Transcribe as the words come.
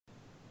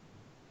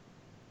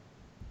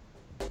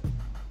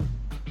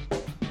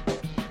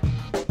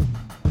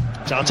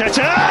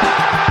Arteta!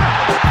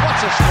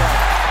 What a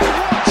strike!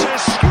 What a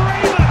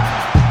screamer!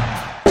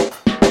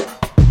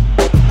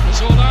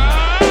 Zola!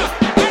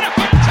 And a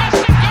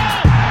fantastic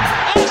goal!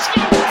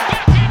 Arsenal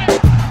back in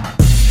it!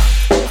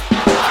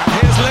 And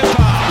here's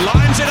Limpar,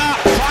 lines it up,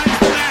 finds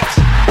the net.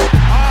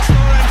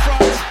 Arsenal in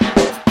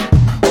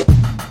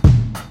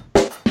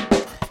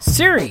front.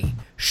 Siri,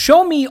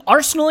 show me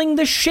Arsenaling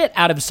the shit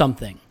out of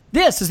something.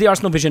 This is the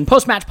Arsenal Vision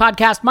post-match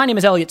podcast. My name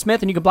is Elliot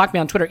Smith, and you can block me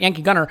on Twitter,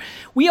 Yankee Gunner.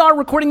 We are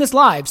recording this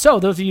live, so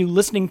those of you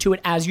listening to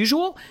it as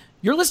usual,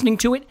 you're listening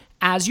to it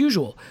as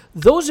usual.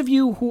 Those of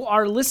you who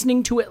are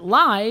listening to it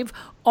live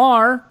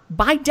are,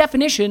 by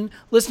definition,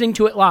 listening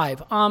to it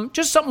live.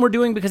 Just something we're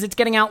doing because it's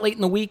getting out late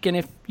in the week, and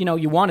if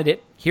you wanted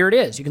it, here it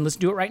is. You can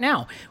listen to it right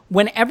now.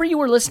 Whenever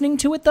you are listening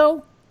to it,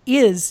 though,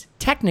 is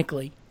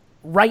technically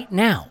right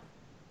now.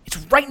 It's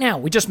right now.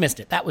 We just missed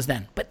it. That was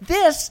then. But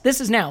this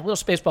is now. Little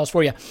Spaceballs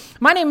for you.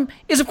 My name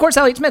is, of course,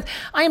 Elliot Smith.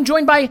 I am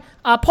joined by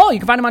Paul. You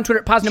can find him on Twitter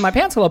at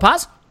PosInMyPants. Hello,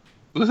 Pos.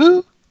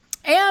 Woohoo.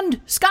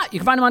 And Scott. You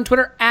can find him on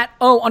Twitter at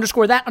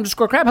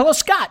O_that_crab. Hello,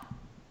 Scott.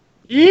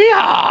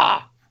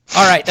 Yeah.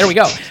 All right, there we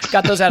go.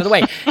 Got those out of the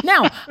way.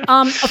 Now,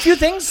 a few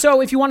things.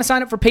 So if you want to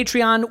sign up for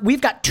Patreon,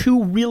 we've got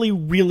 2 really,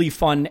 really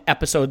fun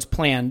episodes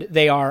planned.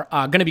 They are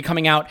going to be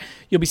coming out.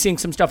 You'll be seeing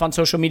some stuff on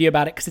social media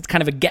about it because it's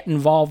kind of a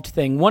get-involved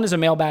thing. One is a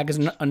mailbag,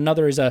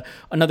 another is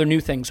another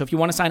new thing. So if you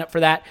want to sign up for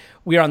that,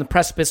 we are on the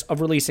precipice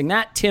of releasing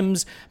that.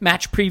 Tim's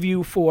match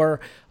preview for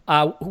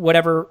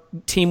whatever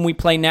team we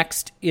play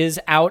next is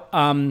out.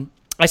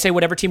 I say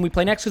whatever team we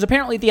play next because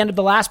apparently at the end of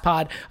the last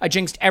pod, I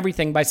jinxed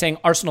everything by saying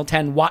Arsenal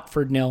 10,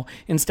 Watford 0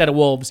 instead of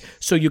Wolves.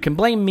 So you can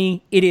blame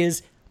me. It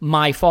is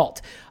my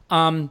fault.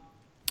 So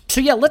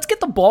yeah, let's get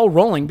the ball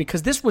rolling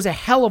because this was a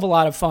hell of a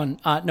lot of fun.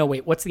 No,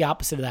 wait, what's the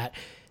opposite of that?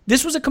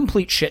 This was a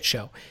complete shit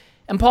show.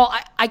 And Paul,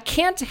 I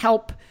can't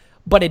help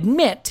but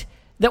admit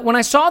that when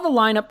I saw the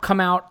lineup come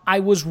out, I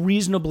was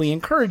reasonably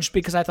encouraged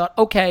because I thought,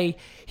 okay,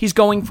 he's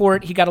going for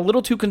it. He got a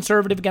little too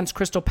conservative against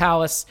Crystal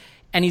Palace,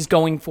 and he's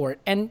going for it.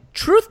 And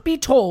truth be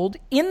told,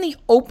 in the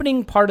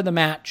opening part of the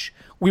match,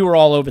 we were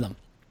all over them.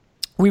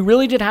 We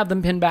really did have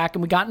them pinned back,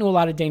 and we got into a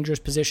lot of dangerous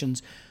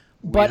positions.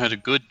 But we had a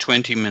good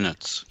 20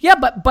 minutes. Yeah,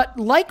 but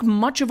like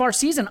much of our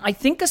season, I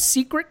think a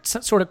secret,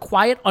 sort of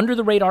quiet,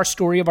 under-the-radar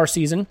story of our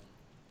season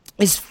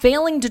is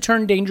failing to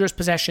turn dangerous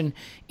possession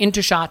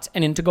into shots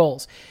and into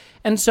goals.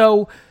 And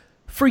so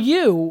for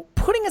you,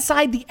 putting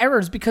aside the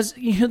errors, because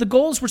the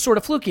goals were sort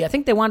of fluky, I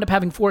think they wound up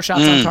having 4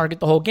 shots on target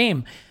the whole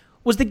game.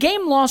 Was the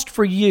game lost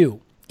for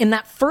you in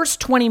that first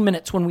 20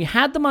 minutes when we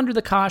had them under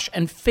the cosh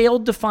and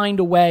failed to find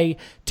a way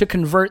to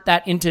convert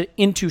that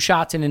into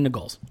shots and into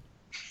goals?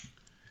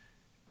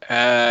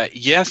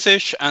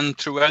 Yes-ish, and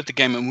throughout the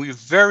game, and we have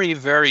very,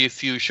 very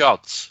few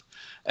shots.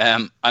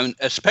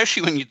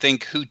 Especially when you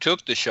think who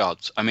took the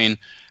shots. I mean,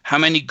 how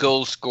many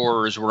goal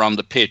scorers were on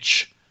the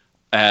pitch?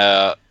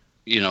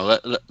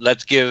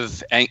 Let's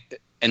give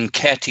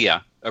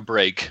Nketiah a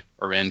break,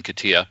 or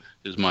Nketiah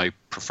is my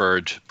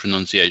preferred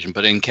pronunciation,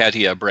 but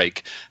Nketiah a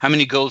break. How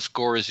many goal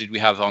scorers did we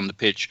have on the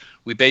pitch?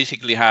 We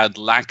basically had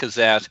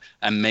Lacazette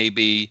and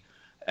maybe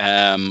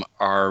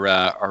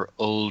our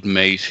old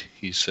mate,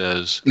 he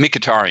says,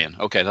 Mkhitaryan.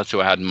 Okay, that's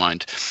who I had in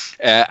mind.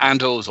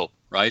 And Ozil,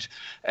 right?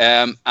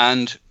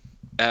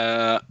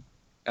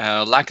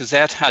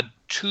 Lacazette had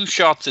 2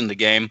 shots in the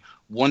game,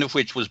 one of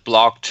which was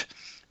blocked,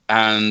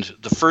 and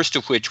the first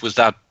of which was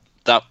that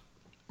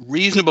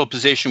reasonable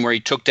position where he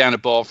took down a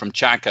ball from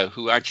Xhaka,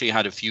 who actually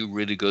had a few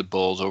really good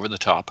balls over the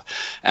top.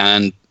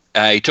 And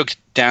he took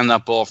down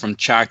that ball from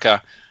Xhaka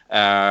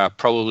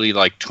probably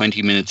like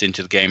 20 minutes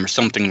into the game or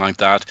something like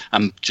that,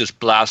 and just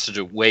blasted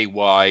it way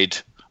wide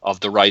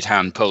of the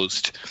right-hand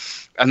post.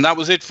 And that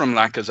was it from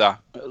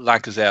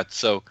Lacazette.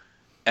 So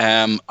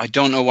I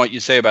don't know what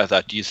you say about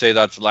that. Do you say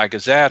that's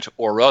Lacazette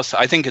or us?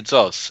 I think it's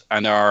us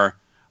and our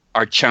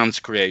chance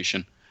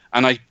creation.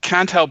 And I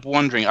can't help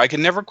wondering, I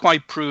can never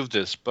quite prove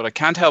this, but I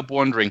can't help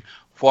wondering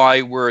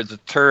why we're the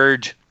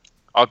third,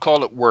 I'll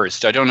call it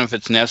worst. I don't know if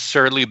it's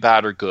necessarily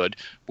bad or good.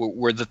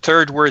 We're the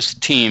third worst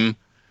team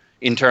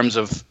in terms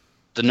of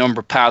the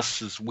number of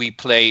passes we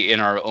play in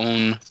our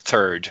own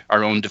third,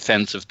 our own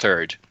defensive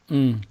third.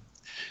 In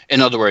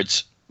other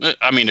words,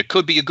 I mean, it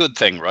could be a good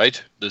thing,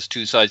 right? There's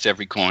 2 sides to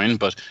every coin,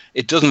 but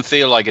it doesn't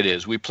feel like it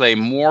is. We play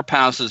more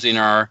passes in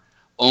our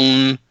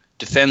own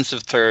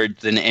defensive third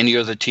than any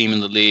other team in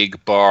the league,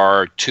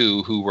 bar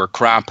 2 who were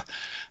crap.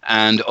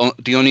 And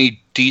the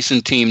only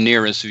decent team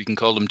near us, if you can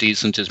call them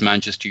decent, is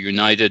Manchester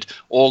United.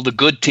 All the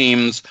good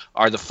teams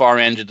are the far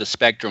end of the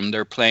spectrum.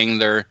 They're playing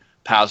their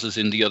passes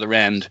in the other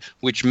end,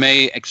 which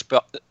may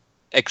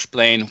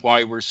explain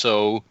why we're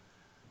so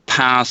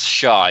pass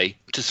shy,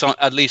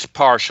 at least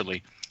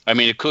partially. I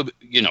mean, it could,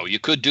 you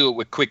could do it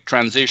with quick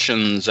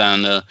transitions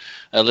and a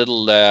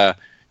little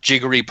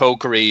jiggery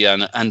pokery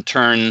and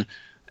turn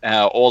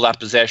all that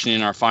possession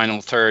in our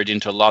final third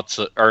into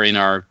in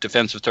our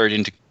defensive third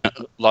into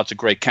lots of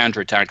great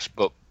counterattacks.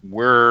 But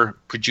we're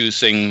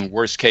producing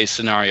worst case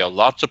scenario,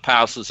 lots of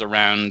passes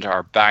around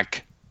our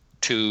back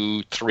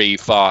 2, 3,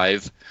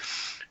 5,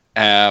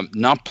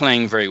 not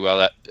playing very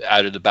well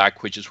out of the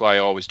back, which is why I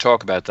always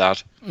talk about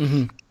that.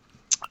 Mm-hmm.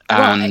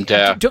 And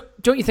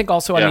don't you think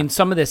also? I mean,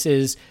 some of this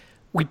is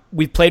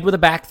we've played with a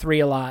back three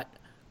a lot.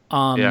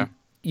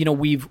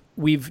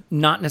 We've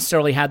not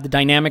necessarily had the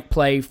dynamic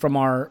play from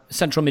our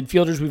central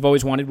midfielders we've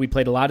always wanted. We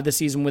played a lot of the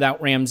season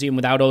without Ramsey and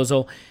without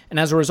Ozil, and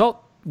as a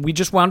result, we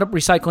just wound up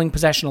recycling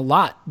possession a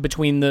lot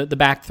between the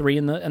back three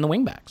and the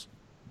wing backs.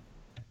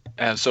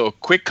 So a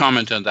quick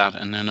comment on that,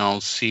 and then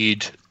I'll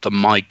cede the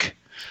mic.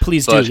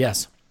 Please do,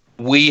 yes.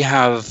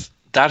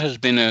 That has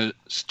been a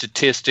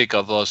statistic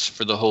of us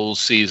for the whole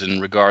season,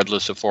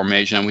 regardless of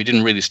formation, and we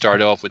didn't really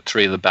start off with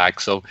three at the back,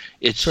 so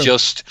it's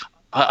just,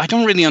 I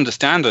don't really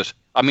understand it.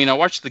 I mean, I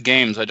watch the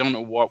games, I don't know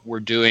what we're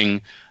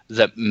doing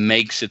that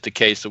makes it the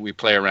case that we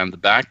play around the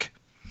back,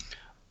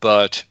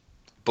 but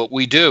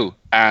we do,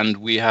 and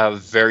we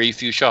have very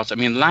few shots. I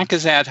mean,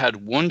 Lacazette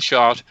had one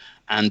shot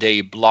and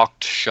a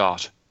blocked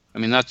shot. I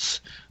mean,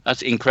 that's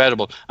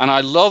incredible. And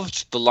I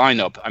loved the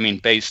lineup, I mean,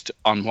 based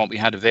on what we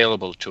had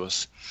available to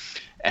us.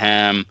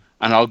 And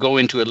I'll go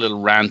into a little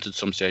rant at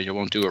some stage. I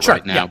won't do it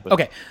right now. Yeah. But.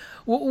 Okay.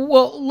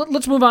 Well,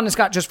 let's move on to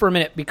Scott just for a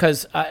minute,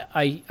 because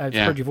I've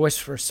heard your voice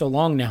for so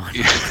long now.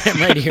 I'm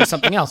ready to hear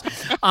something else.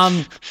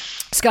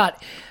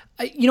 Scott,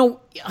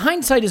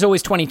 hindsight is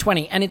always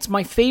 20/20, and it's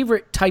my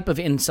favorite type of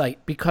insight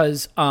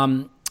because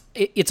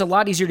it's a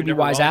lot easier to be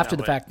wise after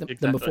the fact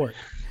than before.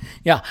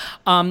 Yeah.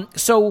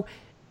 So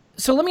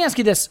let me ask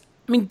you this.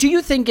 I mean, do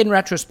you think in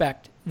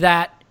retrospect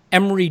that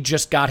Emery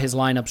just got his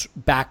lineups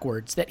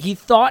backwards, that he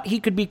thought he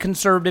could be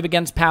conservative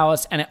against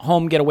Palace and at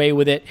home get away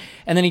with it,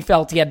 and then he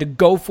felt he had to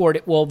go for it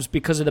at Wolves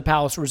because of the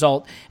Palace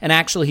result, and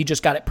actually he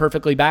just got it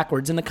perfectly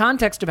backwards? In the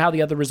context of how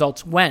the other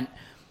results went,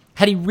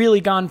 had he really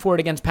gone for it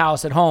against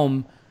Palace at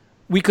home,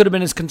 we could have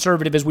been as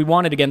conservative as we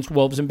wanted against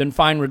Wolves and been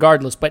fine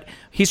regardless, but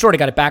he sort of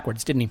got it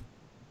backwards, didn't he?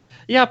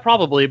 Yeah,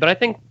 probably. But I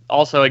think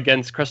also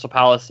against Crystal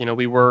Palace,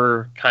 we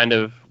were kind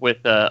of with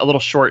a little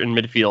short in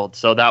midfield.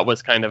 So that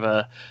was kind of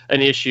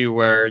an issue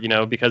where,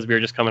 because we were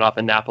just coming off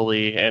of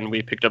Napoli and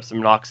we picked up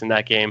some knocks in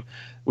that game,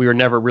 we were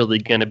never really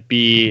going to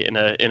be in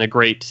a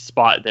great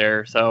spot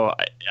there. So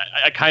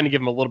I kind of give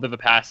him a little bit of a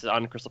pass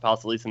on Crystal Palace,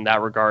 at least in that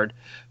regard.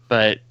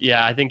 But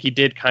yeah, I think he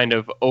did kind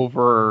of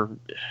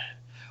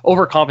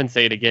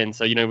overcompensate again.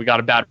 So, we got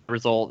a bad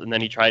result, and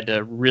then he tried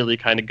to really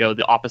kind of go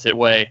the opposite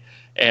way,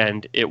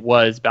 and it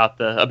was about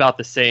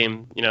the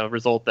same,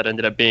 result that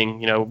ended up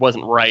being,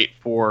 wasn't right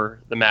for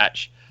the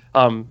match.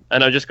 And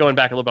I'm just going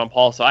back a little bit on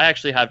Paul. So I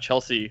actually have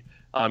Chelsea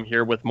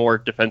here with more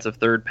defensive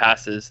third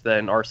passes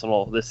than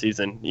Arsenal this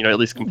season, at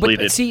least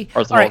completed. But see,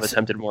 Arsenal have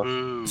attempted more.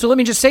 So let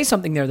me just say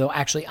something there, though,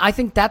 actually. I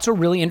think that's a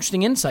really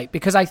interesting insight,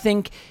 because I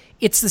think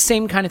it's the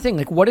same kind of thing.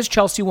 Like, what does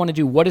Chelsea want to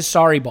do? What is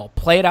Sarri ball?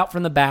 Play it out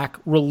from the back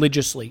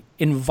religiously,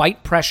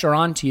 invite pressure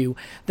onto you,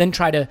 then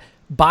try to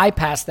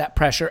bypass that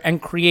pressure and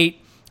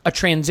create a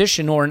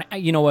transition or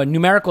a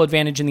numerical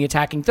advantage in the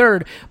attacking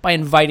third by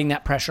inviting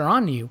that pressure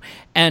onto you.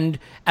 And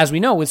as we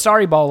know, with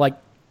Sarri ball, like,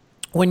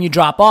 when you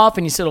drop off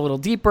and you sit a little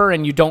deeper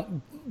and you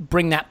don't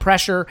bring that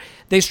pressure,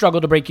 they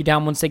struggle to break you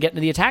down once they get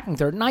into the attacking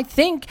third. And I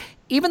think,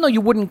 even though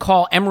you wouldn't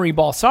call Emery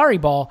ball Sarri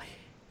ball,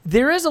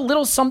 there is a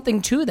little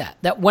something to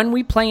that when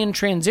we play in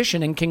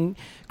transition and can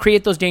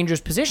create those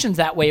dangerous positions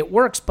that way, it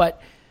works.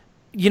 But,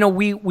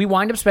 we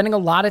wind up spending a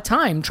lot of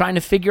time trying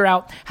to figure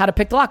out how to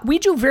pick the lock. We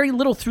do very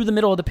little through the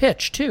middle of the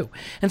pitch, too.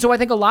 And so I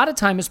think a lot of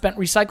time is spent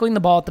recycling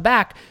the ball at the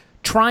back,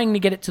 trying to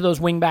get it to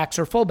those wing backs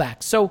or full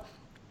backs. So,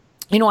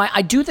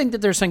 I do think that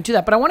there's something to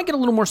that, but I want to get a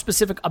little more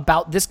specific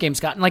about this game,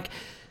 Scott. And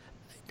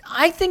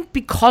I think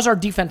because our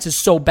defense is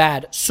so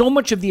bad, so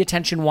much of the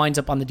attention winds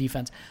up on the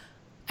defense.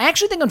 I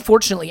actually think,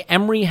 unfortunately,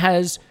 Emery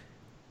has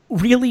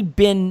really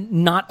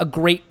been not a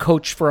great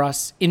coach for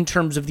us in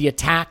terms of the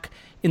attack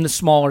in the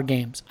smaller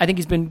games. I think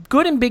he's been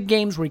good in big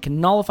games where he can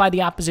nullify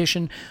the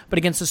opposition, but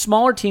against the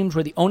smaller teams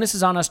where the onus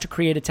is on us to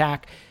create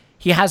attack,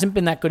 he hasn't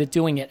been that good at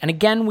doing it. And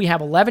again, we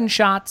have 11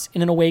 shots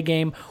in an away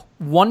game,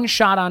 1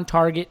 shot on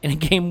target in a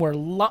game where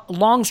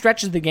long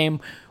stretches of the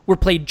game were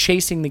played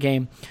chasing the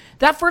game.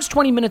 That first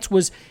 20 minutes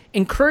was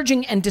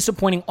encouraging and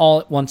disappointing all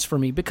at once for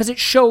me, because it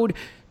showed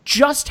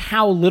just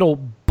how little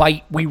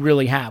bite we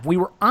really have. We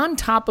were on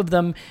top of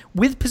them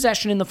with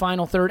possession in the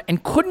final third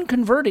and couldn't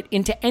convert it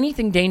into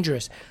anything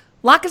dangerous.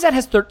 Lacazette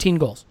has 13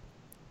 goals.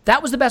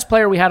 That was the best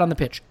player we had on the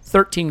pitch,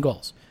 13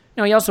 goals.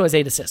 Now, he also has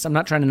 8 assists. I'm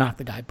not trying to knock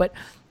the guy, but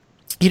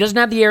he doesn't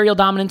have the aerial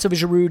dominance of a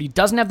Giroud. He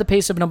doesn't have the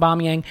pace of an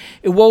Aubameyang.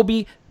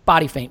 Iwobi,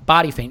 body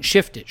feint,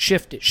 shift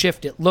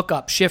it, look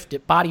up, shift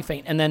it, body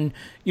feint, and then,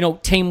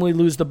 tamely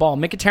lose the ball.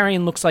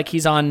 Mkhitaryan looks like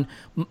he's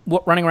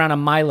running around on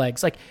my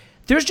legs.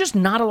 There's just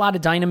not a lot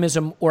of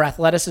dynamism or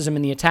athleticism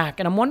in the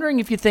attack. And I'm wondering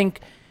if you think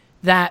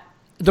that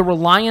the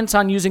reliance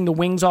on using the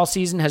wings all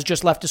season has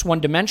just left us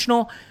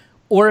one-dimensional,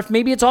 or if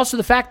maybe it's also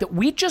the fact that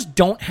we just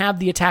don't have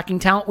the attacking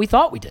talent we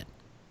thought we did.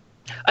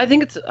 I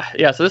think so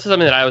this is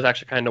something that I was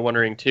actually kind of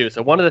wondering too.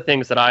 So one of the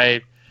things that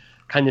I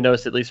kind of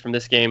noticed, at least from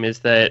this game, is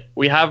that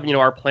we have,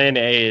 our plan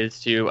A is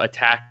to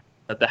attack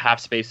the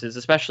half spaces,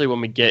 especially when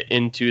we get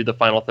into the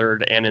final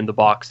third and in the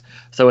box.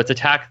 So it's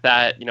attack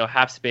that,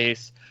 half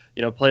space,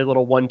 play a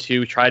little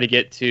 1-2, try to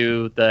get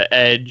to the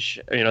edge,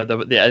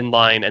 the end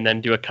line, and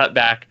then do a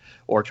cutback,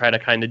 or try to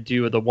kind of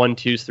do the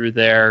 1-2s through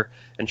there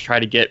and try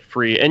to get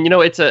free. And,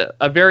 it's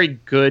a very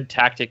good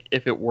tactic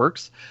if it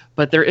works,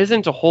 but there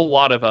isn't a whole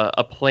lot of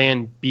a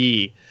plan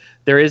B.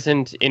 There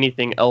isn't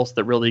anything else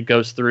that really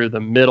goes through the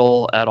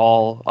middle at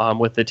all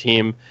with the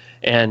team.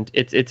 And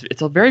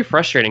it's a very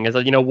frustrating, as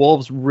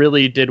Wolves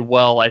really did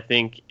well, I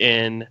think,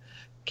 in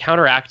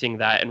counteracting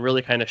that and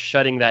really kind of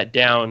shutting that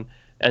down.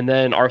 And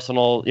then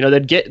Arsenal,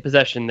 they'd get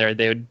possession there.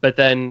 But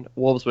then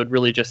Wolves would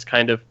really just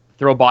kind of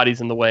throw bodies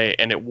in the way,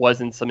 and it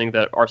wasn't something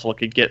that Arsenal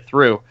could get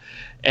through.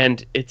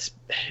 And it's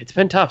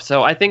been tough.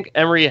 So I think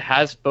Emery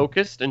has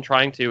focused in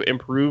trying to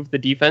improve the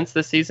defense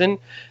this season.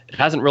 It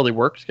hasn't really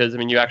worked because,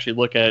 you actually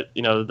look at,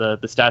 the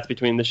stats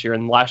between this year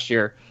and last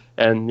year,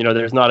 and,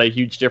 there's not a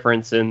huge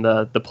difference in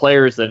the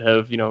players that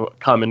have,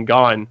 come and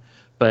gone.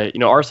 But,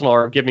 Arsenal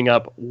are giving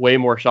up way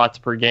more shots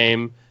per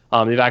game.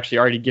 They've actually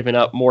already given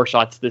up more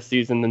shots this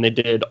season than they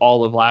did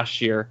all of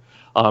last year.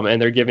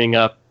 And they're giving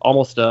up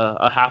almost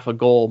a half a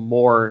goal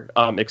more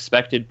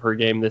expected per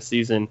game this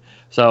season.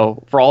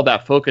 So for all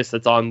that focus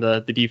that's on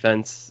the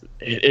defense,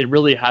 it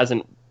really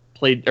hasn't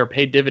played or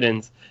paid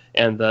dividends.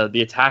 And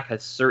the attack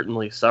has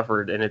certainly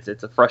suffered. And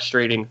it's a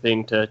frustrating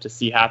thing to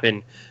see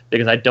happen,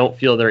 because I don't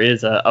feel there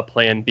is a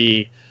plan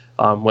B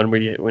when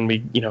we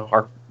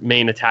our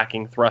main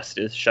attacking thrust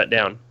is shut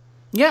down.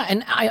 Yeah,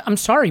 and I'm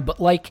sorry, but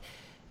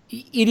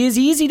it is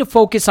easy to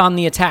focus on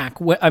the attack,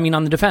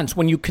 on the defense,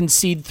 when you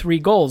concede 3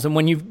 goals. And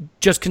when you've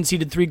just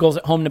conceded 3 goals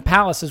at home to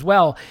Palace as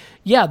well,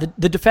 yeah,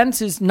 the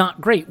defense is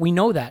not great. We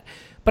know that.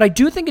 But I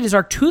do think it is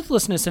our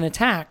toothlessness in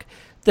attack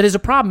that is a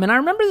problem. And I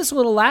remember this a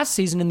little last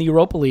season in the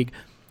Europa League.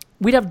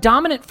 We'd have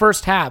dominant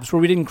first halves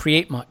where we didn't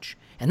create much.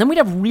 And then we'd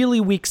have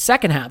really weak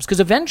second halves, because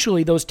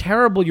eventually those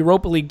terrible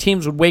Europa League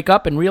teams would wake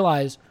up and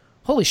realize,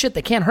 holy shit,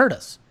 they can't hurt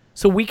us.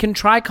 So we can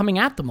try coming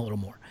at them a little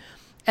more.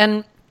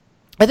 And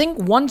I think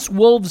once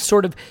Wolves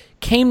sort of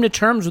came to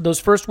terms with those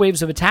first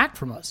waves of attack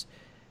from us,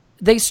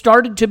 they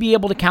started to be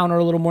able to counter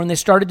a little more, and they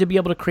started to be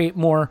able to create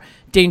more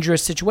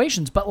dangerous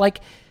situations. But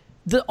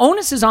the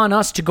onus is on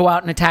us to go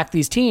out and attack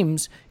these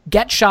teams,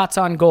 get shots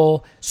on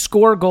goal,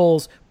 score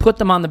goals, put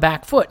them on the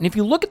back foot. And if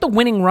you look at the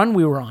winning run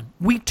we were on,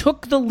 we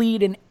took the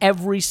lead in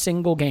every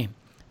single game.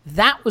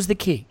 That was the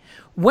key.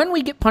 When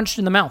we get punched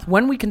in the mouth,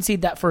 when we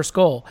concede that first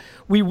goal,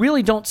 we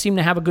really don't seem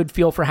to have a good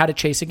feel for how to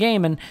chase a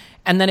game, and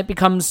then it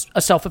becomes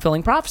a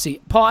self-fulfilling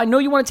prophecy. Paul, I know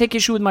you want to take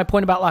issue with my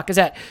point about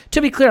Lacazette.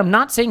 To be clear, I'm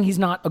not saying he's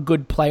not a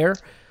good player,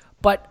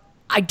 but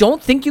I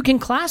don't think you can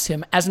class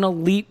him as an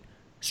elite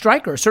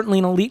striker, certainly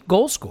an elite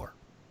goal scorer.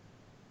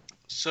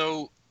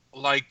 So,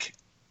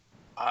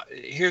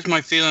 here's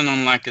my feeling on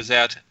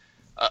Lacazette.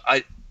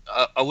 I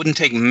wouldn't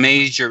take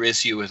major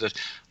issue with it,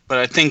 but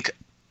I think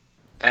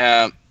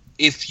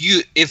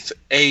if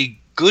a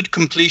good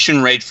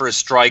completion rate for a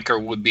striker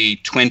would be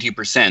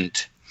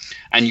 20%,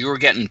 and you're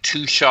getting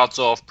 2 shots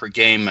off per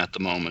game at the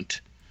moment,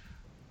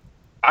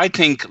 I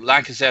think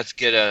Lacazette's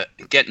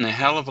getting a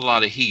hell of a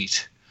lot of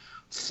heat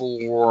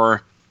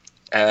for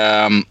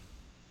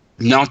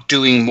not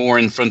doing more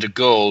in front of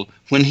goal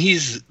when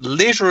he's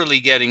literally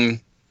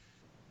getting,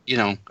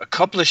 a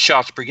couple of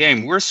shots per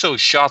game. We're so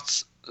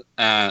shots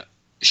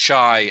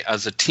shy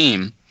as a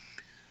team.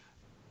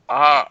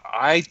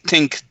 I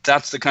think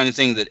that's the kind of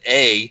thing that,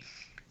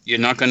 you're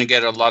not going to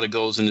get a lot of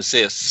goals and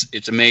assists.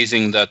 It's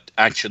amazing that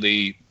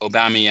actually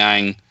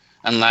Aubameyang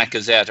and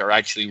Lacazette are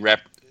actually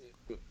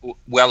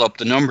well up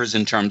the numbers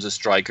in terms of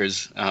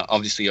strikers.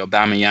 Obviously,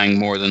 Aubameyang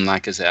more than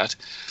Lacazette.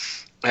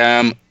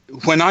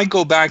 When I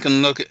go back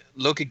and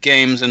look at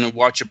games and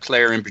watch a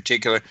player in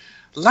particular,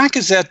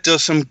 Lacazette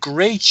does some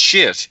great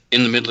shit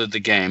in the middle of the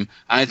game.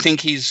 And I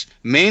think he's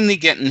mainly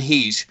getting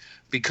heat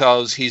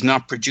because he's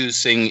not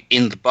producing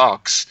in the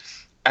box,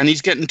 and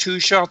he's getting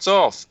 2 shots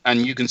off.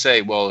 And you can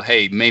say, well,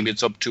 hey, maybe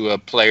it's up to a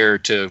player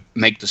to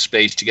make the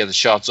space to get the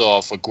shots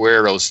off,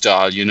 Aguero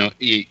style.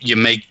 You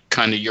make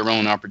kind of your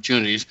own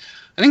opportunities.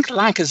 I think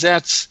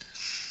Lacazette's,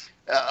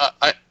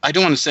 I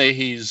don't want to say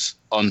he's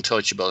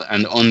untouchable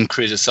and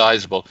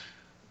uncriticizable.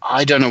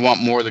 I don't know what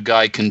more the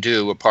guy can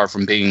do apart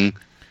from being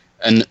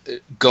and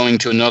going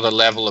to another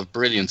level of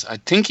brilliance. I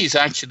think he's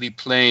actually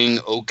playing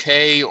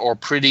okay or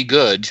pretty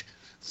good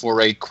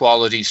for a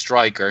quality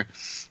striker,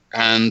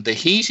 and the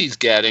heat he's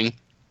getting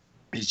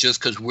is just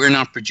because we're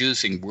not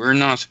producing.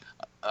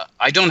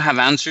 I don't have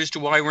answers to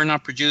why we're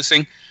not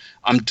producing.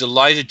 I'm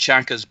delighted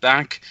Xhaka's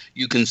back.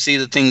 You can see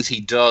the things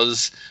he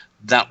does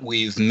that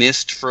we've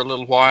missed for a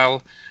little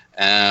while.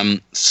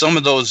 Some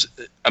of those,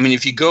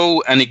 if you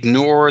go and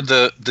ignore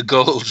the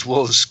goals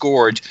Wolves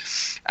scored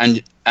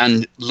and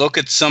look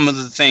at some of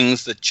the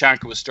things that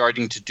Xhaka was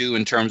starting to do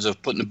in terms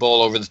of putting the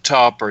ball over the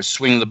top or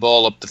swinging the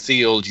ball up the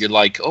field, you're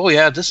like, oh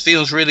yeah, this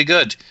feels really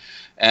good.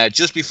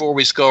 Just before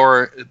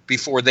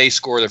they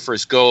score their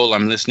first goal,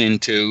 I'm listening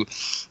to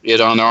it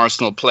on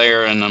Arsenal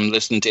Player, and I'm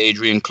listening to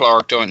Adrian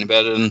Clark talking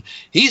about it, and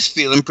he's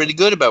feeling pretty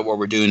good about what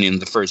we're doing in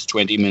the first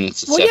 20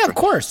 minutes, etc. Well, yeah, of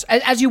course,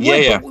 as you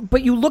would,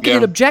 but you look at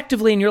it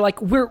objectively, and you're like,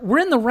 we're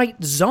in the right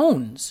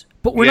zones.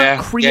 but we're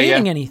not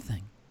creating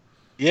anything.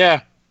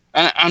 Yeah,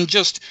 and I'm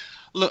just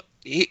look.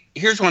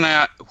 Here's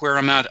where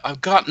I'm at.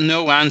 I've got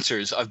no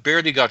answers. I've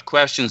barely got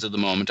questions at the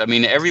moment. I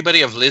mean,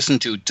 everybody I've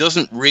listened to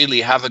doesn't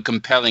really have a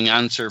compelling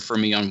answer for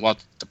me on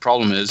what the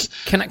problem is.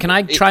 Can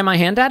I try my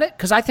hand at it?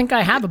 Because I think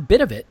I have a bit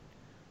of it.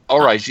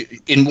 All right,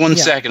 in 1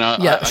 second,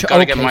 I've got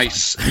to get my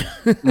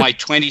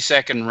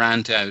 20-second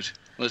rant out.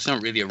 Well, it's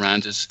not really a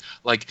rant. It's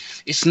like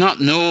it's not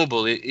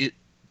knowable.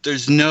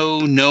 There's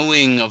no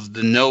knowing of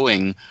the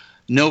knowing.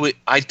 No,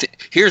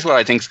 here's what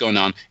I think is going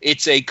on.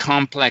 It's a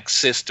complex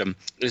system.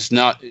 It's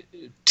not.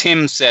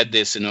 Tim said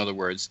this, in other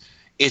words.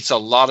 It's a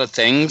lot of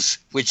things,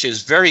 which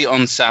is very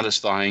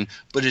unsatisfying,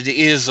 but it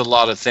is a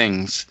lot of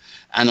things.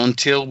 And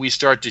until we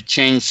start to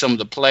change some of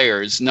the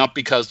players, not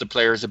because the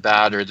players are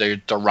bad or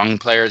they're the wrong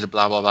players or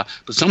blah, blah, blah,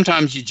 but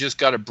sometimes you just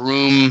got to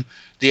broom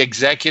the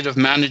executive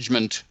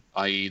management,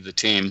 i.e. the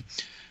team,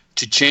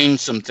 to change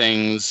some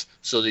things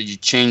so that you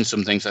change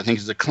some things. I think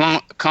it's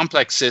a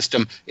complex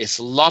system. It's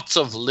lots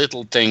of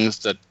little things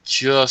that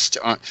just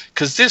aren't.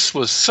 Because this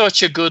was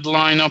such a good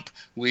lineup.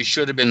 We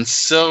should have been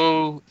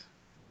so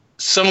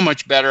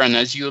much better. And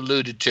as you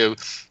alluded to,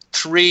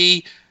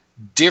 3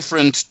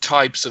 different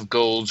types of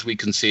goals we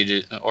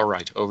conceded. All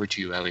right, over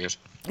to you, Elliot.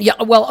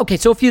 Yeah, well, okay,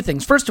 so a few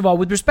things. First of all,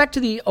 with respect to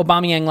the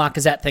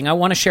Aubameyang-Lacazette thing, I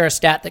want to share a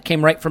stat that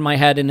came right from my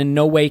head and in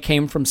no way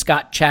came from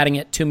Scott chatting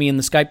it to me in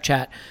the Skype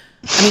chat.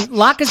 I mean,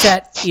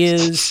 Lacazette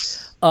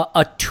is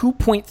a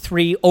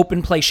 2.3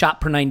 open play shot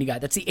per 90 guy.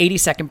 That's the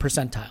 82nd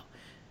percentile.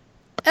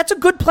 That's a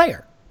good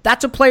player.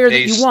 That's a player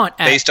that you want.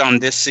 Based on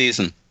this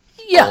season.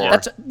 Yeah,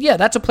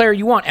 that's a player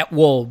you want at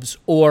Wolves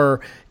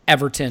or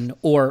Everton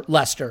or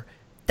Leicester.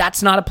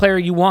 That's not a player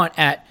you want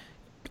at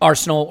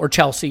Arsenal or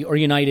Chelsea or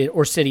United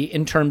or City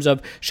in terms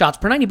of shots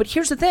per 90. But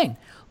here's the thing.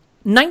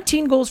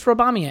 19 goals for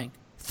Aubameyang,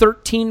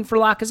 13 for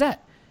Lacazette.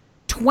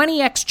 20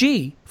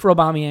 XG for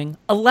Aubameyang,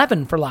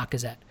 11 for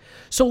Lacazette.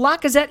 So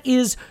Lacazette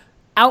is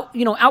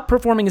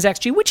outperforming his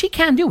XG, which he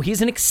can do.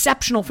 He's an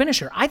exceptional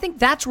finisher. I think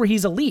that's where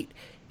he's elite.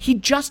 He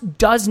just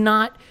does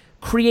not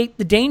create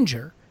the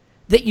danger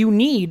that you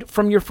need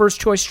from your first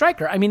choice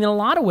striker. I mean, in a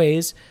lot of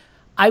ways,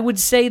 I would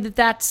say that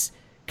that's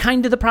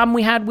kind of the problem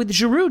we had with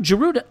Giroud.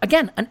 Giroud,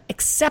 again, an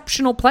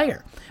exceptional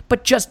player,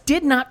 but just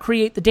did not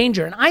create the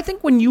danger. And I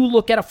think when you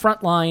look at a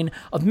front line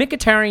of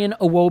Mkhitaryan,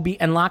 Iwobi,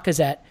 and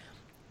Lacazette,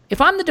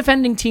 if I'm the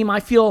defending team, I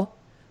feel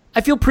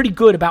pretty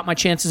good about my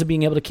chances of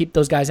being able to keep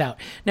those guys out.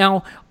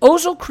 Now,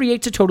 Ozil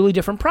creates a totally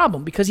different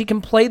problem because he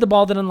can play the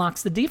ball that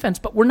unlocks the defense,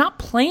 but we're not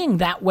playing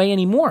that way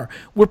anymore.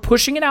 We're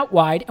pushing it out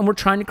wide, and we're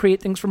trying to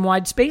create things from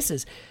wide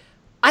spaces.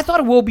 I thought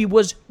Iwobi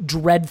was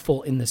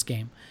dreadful in this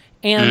game,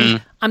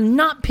 and I'm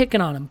not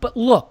picking on him. But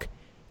look,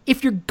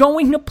 if you're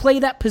going to play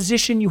that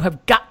position, you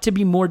have got to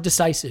be more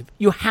decisive.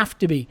 You have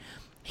to be.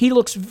 He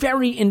looks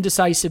very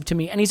indecisive to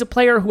me, and he's a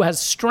player who has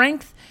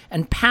strength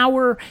and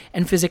power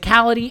and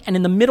physicality, and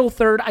in the middle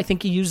third, I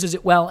think he uses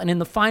it well, and in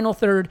the final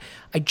third,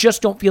 I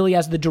just don't feel he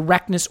has the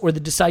directness or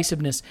the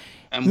decisiveness.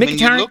 And when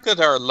you look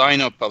at our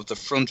lineup of the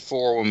front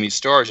 4 when we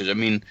started, I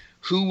mean,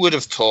 who would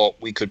have thought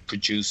we could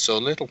produce so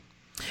little?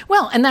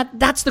 Well, and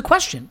that's the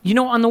question. You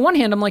know, on the one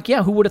hand, I'm like,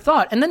 yeah, who would have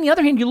thought? And then the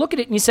other hand, you look at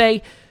it and you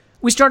say,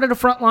 we started a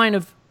front line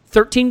of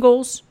 13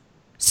 goals,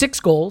 6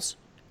 goals,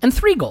 and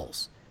 3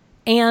 goals.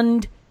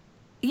 And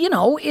you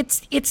know,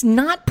 it's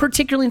not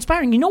particularly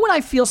inspiring. You know what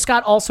I feel,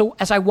 Scott, also,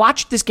 as I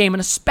watched this game,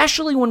 and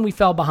especially when we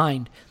fell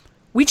behind,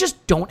 we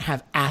just don't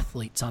have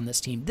athletes on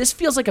this team. This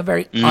feels like a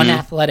very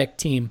unathletic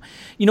team.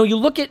 You know, you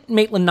look at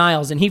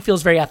Maitland-Niles, and he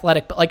feels very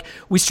athletic, but, like,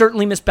 we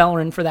certainly miss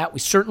Bellerin for that. We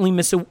certainly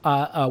miss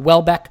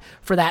Welbeck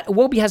for that.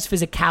 Iwobi has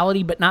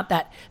physicality, but not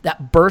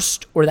that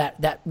burst or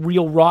that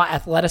real raw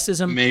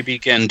athleticism. Maybe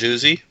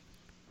Guendouzi?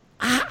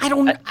 I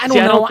don't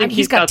know.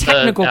 He's got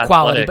technical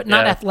quality, but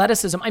not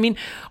athleticism. I mean,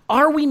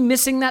 are we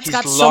missing that,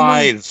 Scott?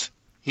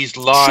 He's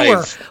live.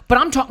 Sure, but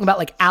I'm talking about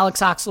like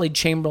Alex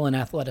Oxlade-Chamberlain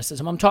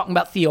athleticism. I'm talking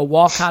about Theo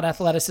Walcott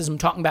athleticism. I'm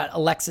talking about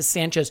Alexis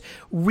Sanchez.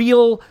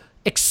 Real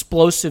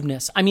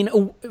explosiveness. I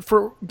mean,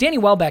 for Danny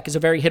Welbeck is a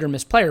very hit or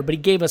miss player, but he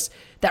gave us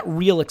that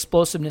real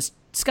explosiveness.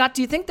 Scott,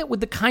 do you think that with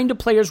the kind of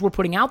players we're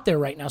putting out there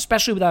right now,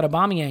 especially without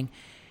Aubameyang,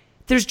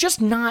 there's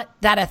just not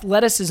that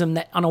athleticism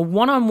that on a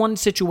one-on-one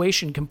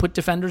situation can put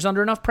defenders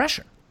under enough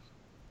pressure?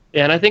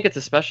 Yeah, and I think it's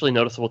especially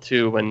noticeable,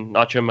 too, when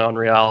Nacho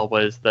Monreal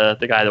was the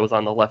guy that was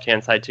on the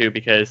left-hand side, too,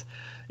 because,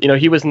 you know,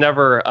 he was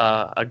never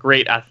a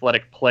great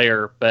athletic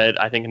player, but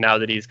I think now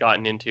that he's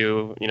gotten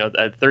into, you know,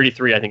 at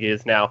 33, I think he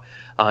is now,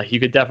 you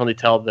could definitely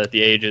tell that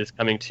the age is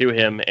coming to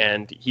him,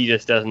 and he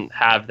just doesn't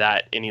have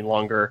that any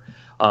longer.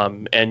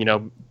 And, you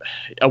know,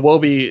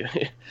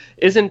 Iwobi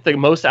isn't the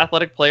most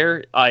athletic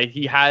player.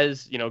 He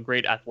has, you know,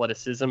 great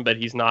athleticism, but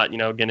he's not, you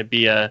know, going to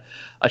be a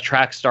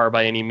track star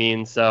by any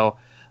means. So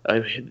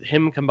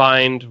him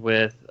combined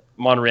with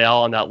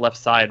Monreal on that left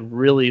side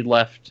really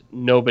left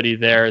nobody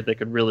there that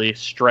could really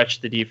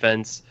stretch the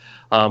defense.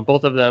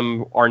 Both of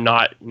them are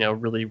not, you know,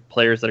 really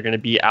players that are going to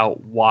be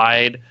out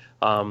wide.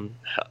 You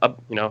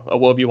know,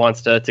 Iwobi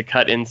wants to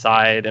cut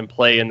inside and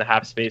play in the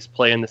half space,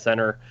 play in the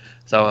center.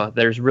 So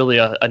there's really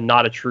a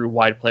not a true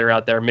wide player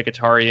out there.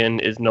 Mkhitaryan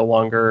is no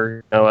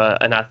longer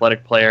an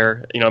athletic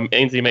player.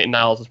 Ainsley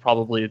Maitland-Niles is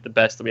probably the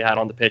best that we had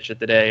on the pitch at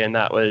the day, and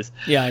that was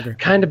I agree.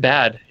 Kind of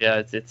bad.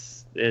 Yeah,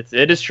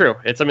 it is true.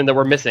 It's something that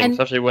we're missing,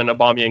 especially when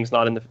Aubameyang's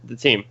not in the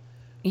team.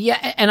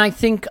 Yeah, and I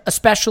think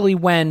especially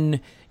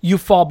when you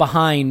fall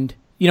behind,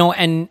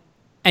 and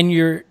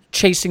you're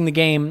chasing the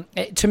game.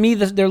 To me,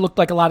 there looked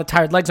like a lot of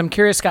tired legs. I'm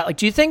curious, Scott,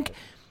 do you think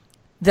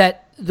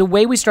that the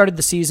way we started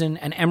the season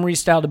and Emery's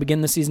style to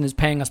begin the season is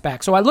paying us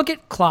back? So I look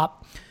at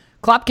Klopp.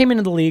 Klopp came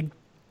into the league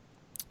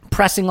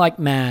pressing like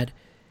mad,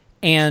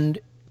 and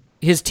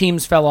his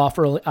teams fell off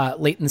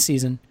late in the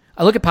season.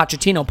 I look at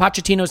Pochettino.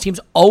 Pochettino's teams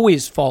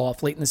always fall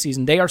off late in the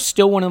season. They are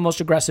still one of the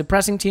most aggressive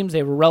pressing teams. They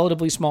have a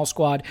relatively small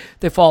squad.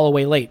 They fall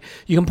away late.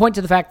 You can point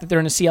to the fact that they're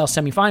in a CL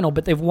semifinal,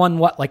 but they've won,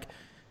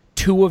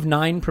 2 of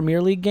 9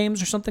 Premier League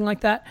games or something like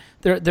that?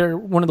 They're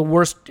one of the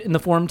worst in the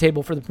form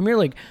table for the Premier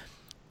League.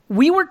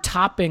 We were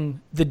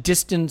topping the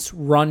distance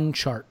run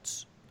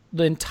charts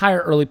the entire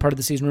early part of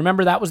the season.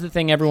 Remember, that was the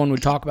thing everyone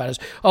would talk about is,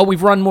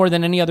 we've run more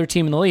than any other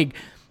team in the league.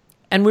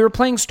 And we were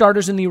playing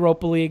starters in the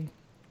Europa League.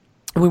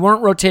 We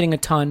weren't rotating a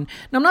ton.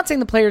 Now, I'm not saying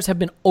the players have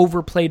been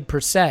overplayed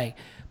per se,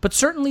 but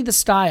certainly the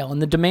style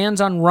and the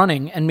demands on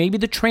running and maybe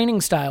the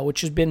training style,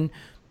 which has been,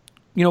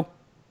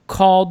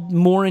 called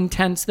more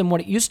intense than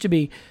what it used to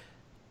be.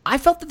 I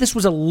felt that this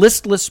was a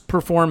listless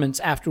performance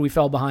after we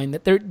fell behind,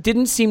 that there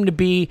didn't seem to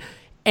be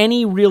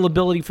any real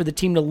ability for the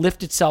team to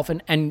lift itself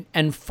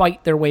and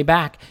fight their way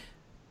back.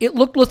 It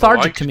looked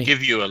lethargic to me. I could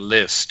give you a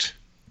list.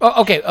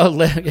 Oh, okay.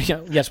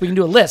 Yes, we can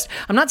do a list.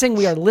 I'm not saying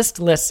we are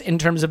listless in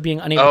terms of being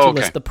unable to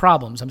list the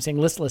problems. I'm saying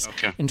listless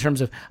in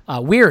terms of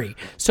weary.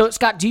 So,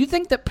 Scott, do you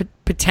think that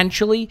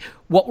potentially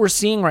what we're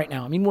seeing right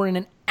now, we're in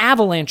an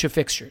avalanche of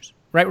fixtures,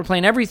 right? We're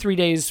playing every 3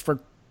 days for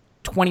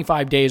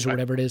 25 days or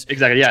whatever it is.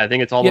 Exactly, yeah. I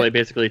think it's all the way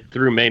basically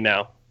through May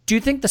now. Do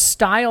you think the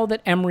style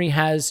that Emery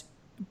has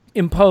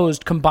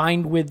imposed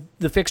combined with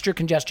the fixture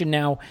congestion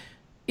now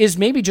is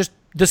maybe just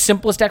the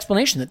simplest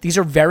explanation, that these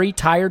are very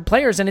tired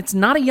players and it's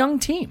not a young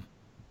team?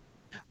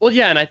 Well,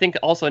 yeah, and I think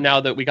also now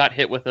that we got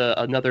hit with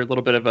another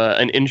little bit of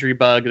an injury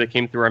bug that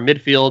came through our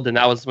midfield, and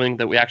that was something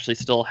that we actually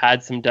still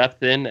had some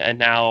depth in, and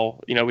now,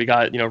 we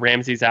got,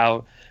 Ramsey's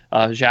out,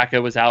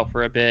 Xhaka was out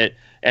for a bit,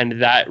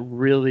 and that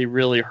really,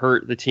 really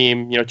hurt the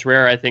team.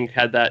 Torreira, I think,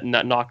 had that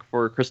knock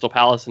for Crystal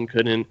Palace and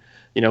couldn't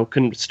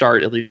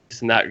start, at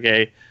least in that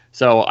game.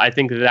 So I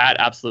think that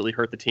absolutely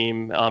hurt the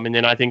team. And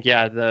then I think,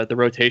 the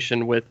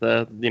rotation with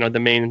the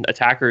main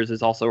attackers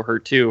is also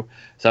hurt too.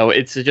 So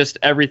it's just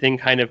everything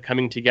kind of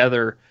coming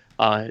together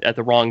at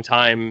the wrong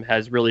time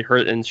has really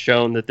hurt and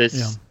shown that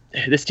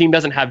this team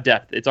doesn't have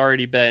depth. It's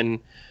already been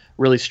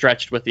really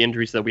stretched with the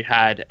injuries that we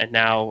had, and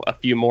now a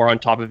few more on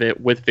top of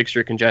it with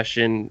fixture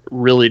congestion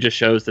really just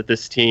shows that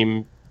this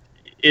team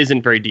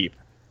isn't very deep.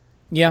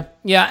 Yeah,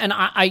 and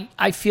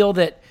I feel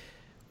that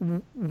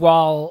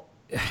while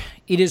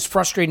it is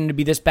frustrating to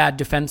be this bad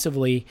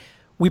defensively,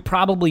 we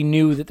probably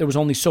knew that there was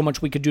only so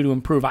much we could do to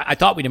improve. I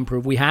thought we'd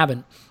improve. We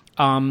haven't.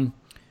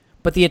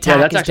 But the attack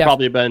that's actually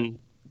probably been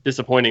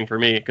disappointing for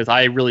me, because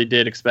I really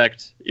did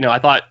expect, I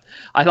thought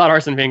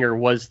Arsene Wenger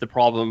was the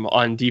problem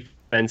on defense,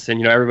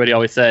 and everybody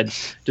always said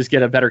just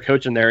get a better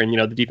coach in there and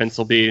the defense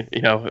will be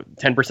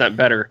 10%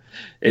 better.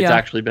 It's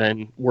actually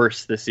been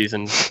worse this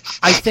season.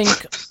 I think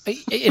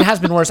it has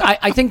been worse.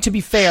 I think, to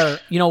be fair,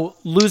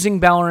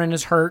 losing Bellerin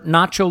is hurt.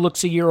 Nacho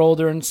looks a year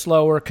older and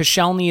slower.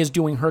 Koscielny is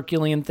doing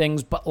Herculean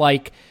things, but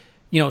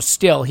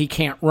still he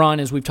can't run,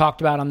 as we've talked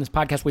about on this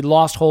podcast. We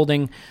lost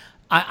Holding.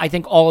 I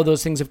think all of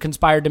those things have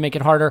conspired to make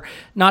it harder.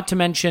 Not to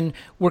mention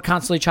we're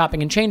constantly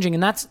chopping and changing,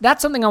 and that's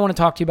something I want to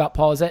talk to you about,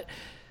 Paul. Is that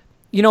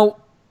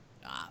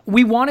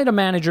we wanted a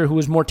manager who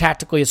was more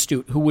tactically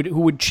astute, who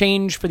would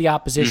change for the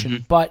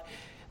opposition, but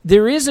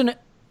there is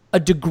a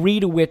degree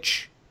to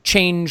which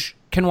change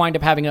can wind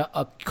up having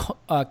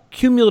a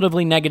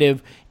cumulatively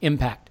negative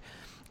impact.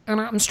 And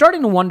I'm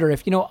starting to wonder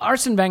if,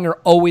 Arsene Wenger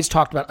always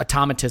talked about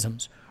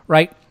automatisms,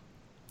 right?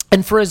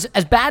 And for as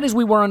bad as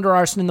we were under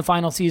Arsene in the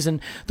final season,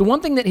 the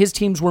one thing that his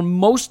teams were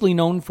mostly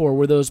known for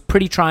were those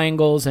pretty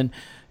triangles and,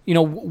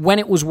 when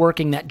it was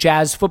working, that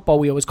jazz football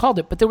we always called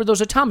it, but there were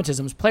those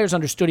automatisms. Players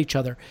understood each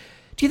other.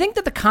 Do you think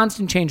that the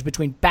constant change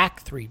between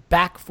back three,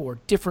 back four,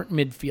 different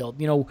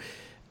midfield,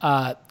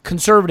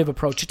 conservative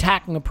approach,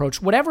 attacking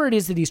approach, whatever it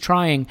is that he's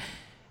trying,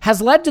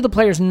 has led to the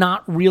players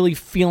not really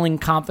feeling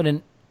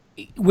confident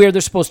where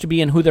they're supposed to be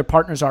and who their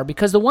partners are?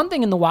 Because the one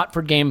thing in the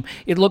Watford game,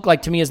 it looked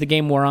like to me as the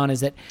game wore on, is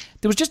that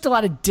there was just a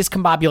lot of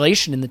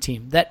discombobulation in the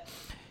team. That,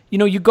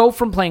 you go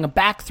from playing a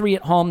back three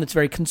at home that's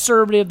very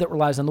conservative, that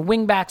relies on the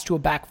wing backs, to a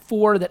back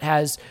four that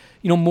has,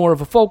 more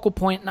of a focal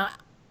point. And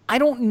I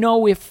don't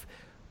know if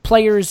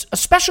players,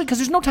 especially because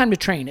there's no time to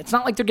train. It's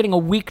not like they're getting a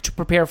week to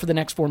prepare for the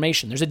next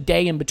formation. There's a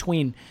day in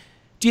between.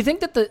 Do you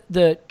think that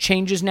the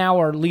changes now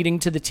are leading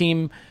to the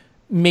team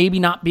maybe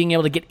not being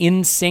able to get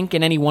in sync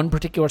in any one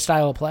particular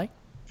style of play?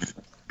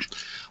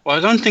 Well, I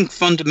don't think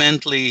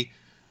fundamentally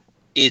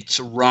it's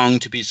wrong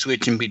to be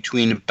switching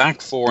between a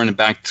back four and a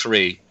back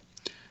three.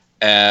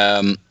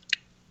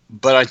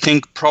 But I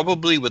think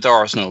probably with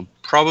Arsenal,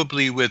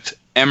 probably with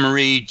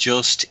Emery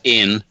just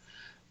in,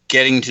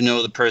 getting to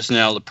know the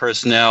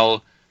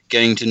personnel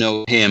getting to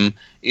know him,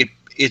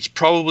 it's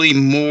probably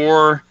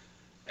more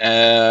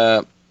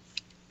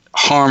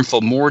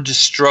harmful, more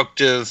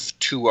destructive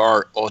to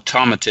our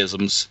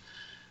automatisms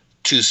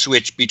to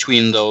switch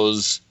between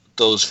those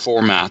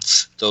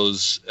formats,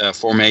 those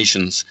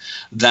formations,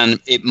 than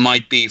it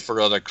might be for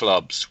other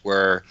clubs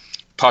where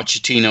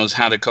Pochettino's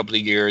had a couple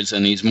of years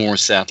and he's more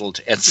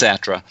settled,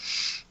 etc.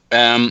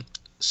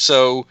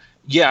 So,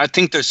 yeah, I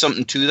think there's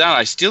something to that.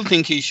 I still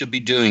think he should be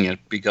doing it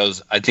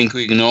because I think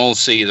we can all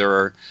see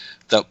that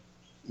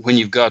when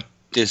you've got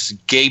these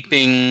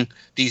gaping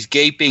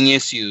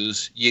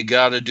issues, you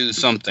got to do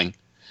something.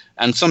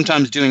 And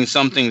sometimes doing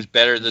something is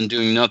better than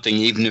doing nothing,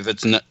 even if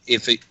it's not,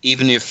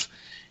 even if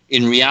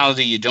in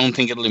reality you don't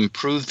think it'll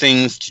improve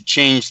things. To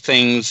change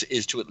things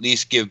is to at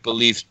least give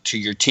belief to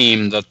your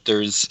team that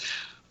there's,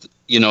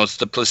 it's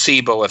the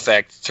placebo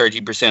effect,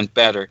 30%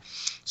 better.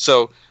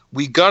 So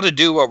we got to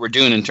do what we're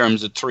doing in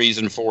terms of 3s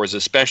and 4s,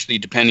 especially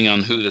depending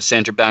on who the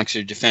centre backs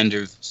or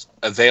defenders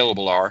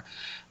available are.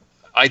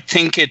 I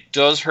think it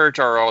does hurt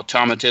our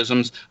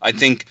automatisms. I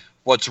think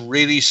what's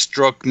really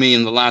struck me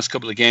in the last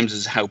couple of games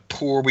is how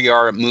poor we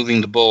are at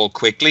moving the ball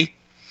quickly,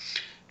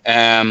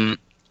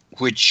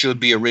 which should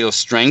be a real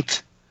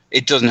strength.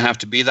 It doesn't have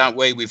to be that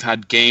way. We've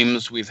had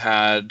games, we've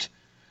had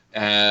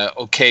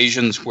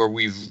occasions where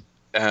we've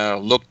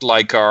looked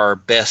like our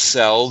best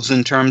selves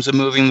in terms of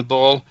moving the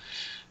ball.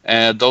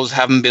 Those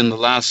haven't been the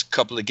last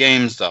couple of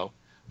games, though.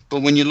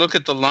 But when you look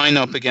at the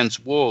lineup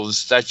against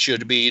Wolves, that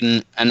should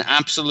be an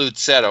absolute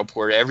setup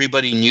where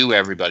everybody knew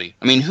everybody.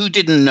 I mean, who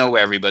didn't know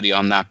everybody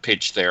on that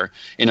pitch there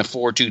in a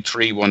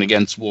 4-2-3-1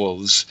 against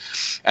Wolves?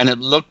 And it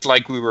looked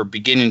like we were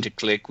beginning to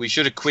click. We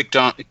should have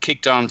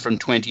kicked on from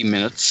 20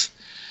 minutes.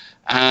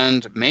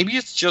 And maybe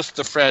it's just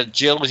the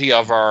fragility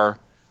of our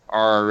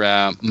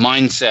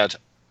mindset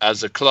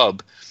as a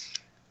club,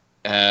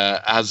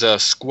 as a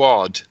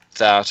squad,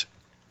 that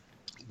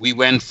we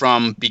went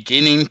from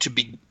beginning to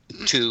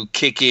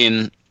kick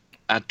in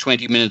at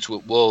 20 minutes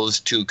with Wolves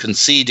to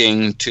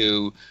conceding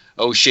to,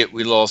 oh shit,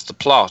 we lost the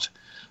plot.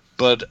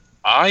 But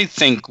I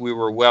think we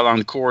were well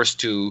on course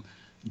to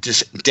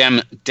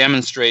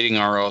demonstrating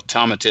our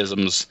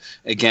automatisms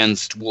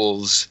against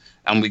Wolves,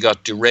 and we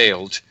got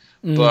derailed.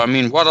 But I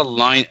mean, what a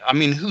line! I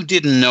mean, who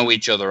didn't know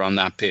each other on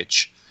that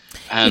pitch?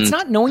 And it's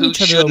not knowing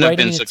each other, shouldn't have right?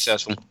 been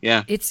successful.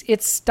 Yeah,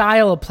 it's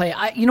style of play.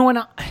 It's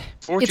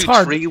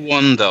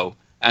 4-2-3-1 though,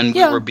 and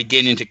we were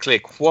beginning to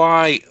click.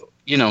 Why?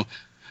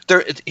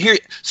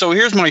 So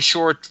here's my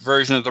short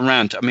version of the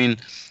rant. I mean,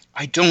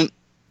 I don't.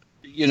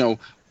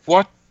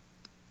 What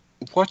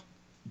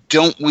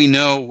don't we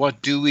know?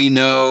 What do we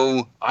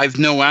know? I've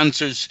no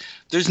answers.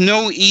 There's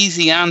no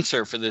easy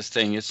answer for this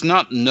thing. It's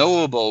not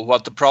knowable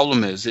what the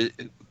problem is.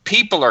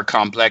 People are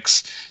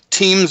complex.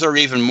 Teams are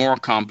even more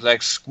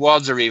complex.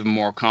 Squads are even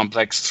more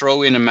complex.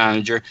 Throw in a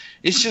manager.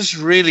 It's just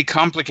really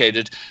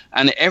complicated.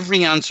 And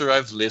every answer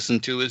I've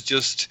listened to is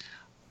just,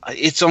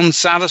 it's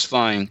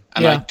unsatisfying.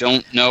 And I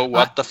don't know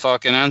what the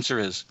fucking answer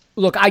is.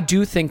 Look, I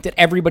do think that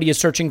everybody is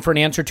searching for an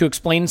answer to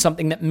explain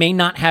something that may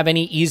not have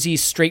any easy,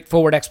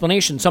 straightforward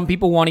explanation. Some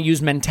people want to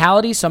use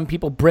mentality. Some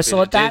people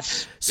bristle at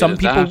that. Some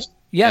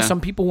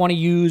people want to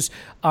use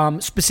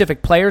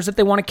specific players that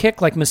they want to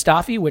kick, like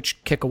Mustafi,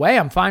 which kick away.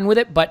 I'm fine with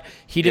it, but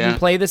he didn't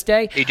play this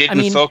day. He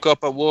didn't fuck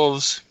up at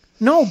Wolves.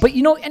 No, but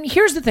and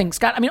here's the thing,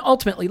 Scott. I mean,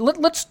 ultimately,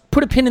 let's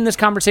put a pin in this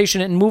conversation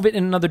and move it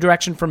in another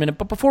direction for a minute.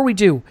 But before we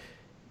do,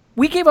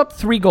 we gave up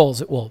 3 goals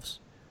at Wolves.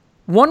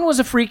 1 was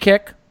a free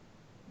kick.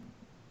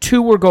 2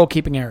 were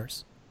goalkeeping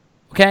errors.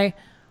 Okay?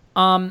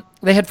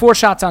 They had 4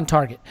 shots on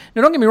target.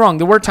 Now, don't get me wrong.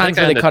 There were times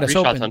where they cut us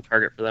open. 3 shots on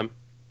target for them.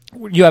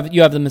 You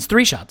have them as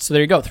 3 shots. So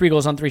there you go. 3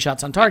 goals on 3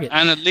 shots on target.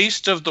 And at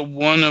least of the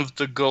one of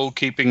the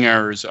goalkeeping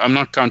errors, I'm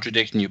not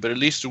contradicting you, but at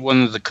least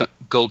one of the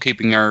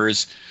goalkeeping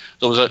errors,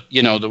 there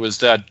was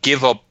that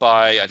give up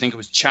by, I think it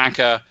was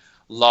Xhaka,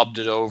 lobbed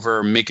it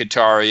over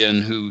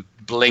Mkhitaryan, who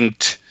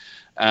blinked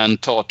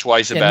and thought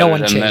twice about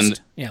it, and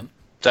then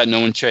that no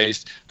one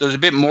chased. There's a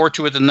bit more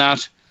to it than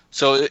that.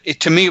 So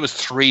to me, it was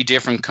 3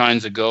 different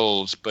kinds of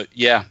goals. But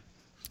yeah.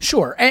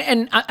 Sure.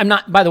 And I'm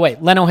not, by the way,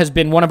 Leno has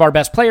been one of our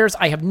best players.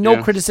 I have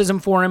no criticism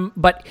for him,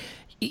 but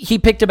he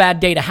picked a bad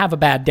day to have a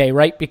bad day,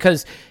 right?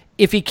 Because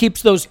if he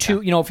keeps those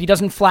 2, if he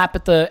doesn't flap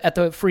at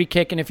the free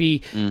kick and if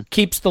he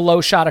keeps the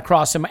low shot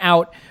across him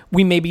out,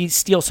 we maybe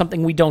steal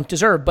something we don't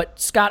deserve. But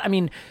Scott, I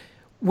mean,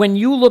 when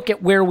you look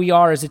at where we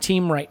are as a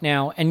team right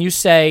now and you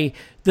say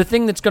the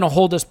thing that's going to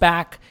hold us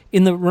back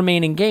in the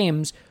remaining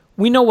games,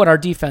 we know what our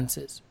defense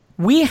is.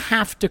 We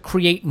have to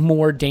create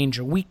more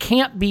danger. We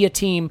can't be a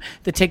team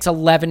that takes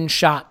 11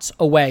 shots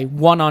away,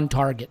 1 on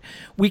target.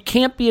 We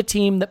can't be a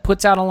team that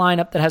puts out a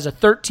lineup that has a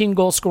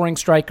 13-goal scoring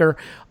striker,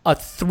 a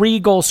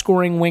 3-goal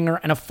scoring winger,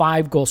 and a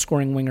 5-goal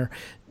scoring winger,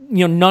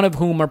 none of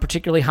whom are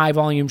particularly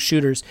high-volume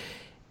shooters.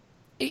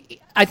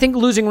 I think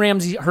losing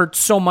Ramsey hurts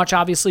so much,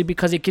 obviously,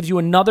 because it gives you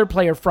another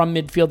player from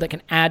midfield that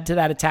can add to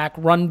that attack,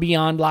 run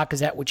beyond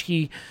Lacazette, which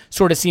he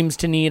sort of seems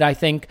to need, I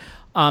think.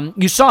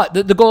 You saw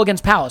it, the goal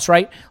against Palace,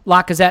 right?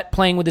 Lacazette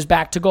playing with his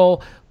back to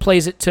goal,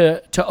 plays it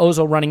to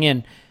Ozil running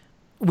in.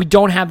 We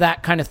don't have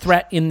that kind of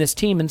threat in this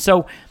team. And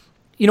so,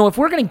 if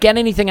we're going to get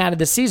anything out of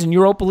this season,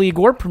 Europa League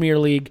or Premier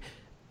League,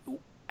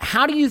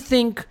 how do you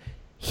think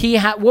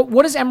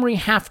what does Emery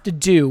have to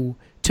do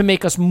to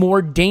make us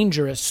more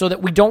dangerous so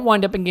that we don't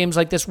wind up in games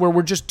like this where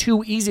we're just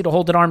too easy to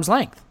hold at arm's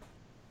length?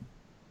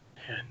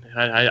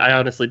 I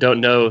honestly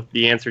don't know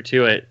the answer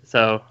to it,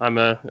 so I'm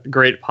a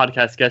great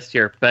podcast guest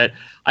here. But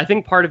I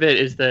think part of it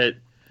is that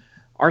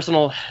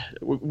Arsenal,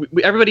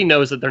 everybody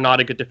knows that they're not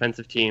a good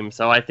defensive team,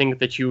 so I think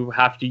that you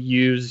have to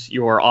use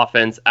your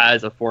offense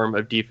as a form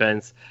of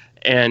defense,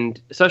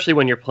 and especially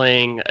when you're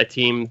playing a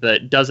team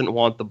that doesn't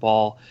want the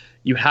ball,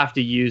 you have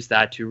to use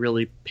that to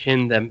really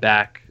pin them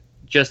back,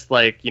 just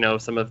like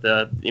some of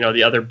the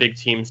the other big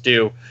teams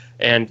do.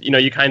 And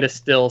you kind of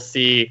still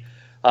see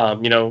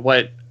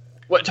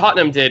what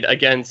Tottenham did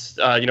against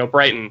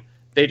Brighton.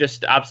 They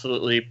just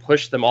absolutely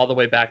pushed them all the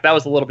way back. That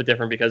was a little bit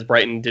different because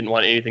Brighton didn't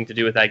want anything to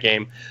do with that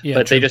game. Yeah,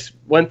 but true. They just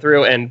went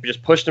through and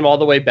just pushed them all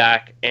the way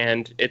back.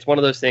 And it's one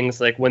of those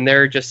things, like when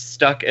they're just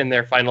stuck in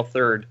their final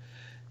third,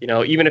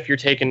 even if you're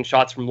taking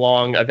shots from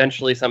long,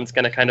 eventually something's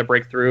going to kind of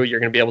break through. You're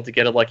going to be able to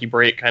get a lucky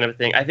break kind of a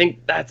thing. I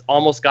think that's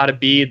almost got to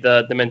be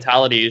the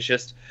mentality. Is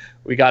just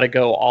we got to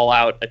go all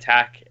out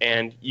attack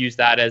and use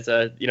that as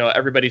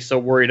everybody's so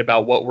worried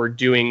about what we're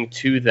doing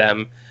to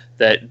them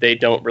that they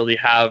don't really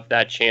have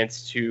that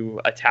chance to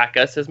attack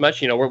us as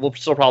much. We'll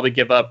still probably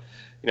give up,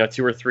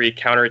 2 or 3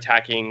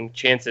 counterattacking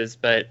chances,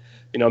 but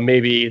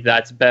maybe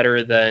that's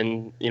better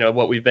than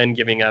what we've been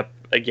giving up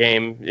a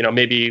game.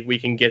 Maybe we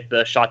can get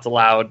the shots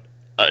allowed,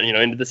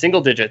 into the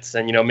single digits,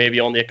 and maybe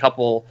only a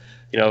couple,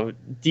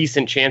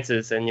 decent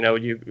chances, and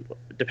you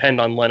depend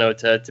on Leno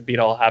to beat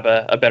all, have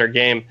a better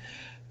game,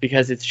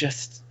 because it's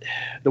just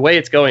the way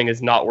it's going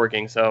is not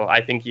working. So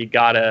I think you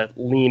gotta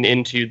lean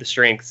into the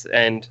strengths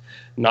and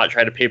not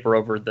try to paper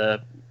over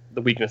the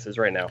weaknesses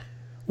right now.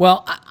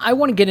 Well, I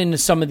want to get into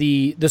some of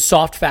the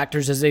soft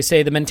factors, as they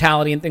say, the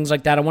mentality and things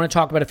like that. I want to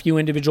talk about a few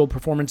individual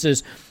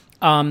performances,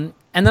 and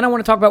then I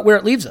want to talk about where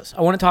it leaves us.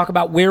 I want to talk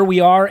about where we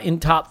are in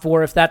top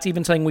 4, if that's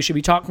even something we should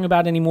be talking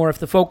about anymore, if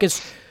the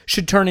focus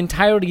should turn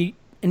entirely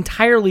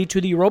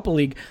to the Europa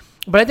League.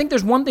 But I think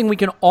there's one thing we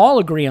can all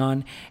agree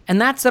on, and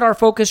that's that our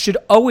focus should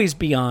always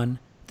be on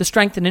the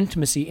strength and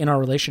intimacy in our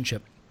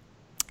relationship.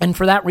 And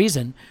for that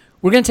reason,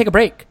 we're going to take a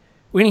break.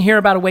 We're going to hear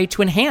about a way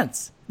to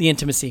enhance the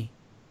intimacy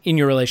in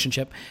your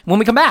relationship. And when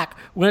we come back,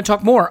 we're going to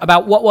talk more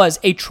about what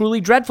was a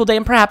truly dreadful day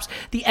and perhaps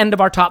the end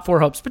of our top 4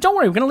 hopes. But don't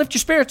worry, we're going to lift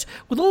your spirits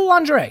with a little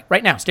lingerie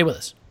right now. Stay with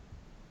us.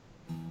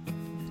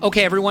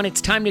 Okay, everyone,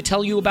 it's time to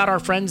tell you about our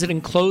friends at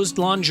Enclosed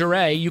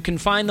Lingerie. You can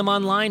find them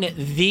online at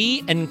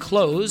The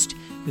Enclosed,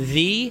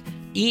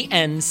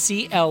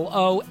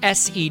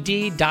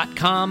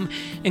 ENCLOSED.com.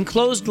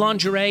 Enclosed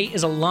Lingerie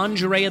is a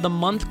Lingerie of the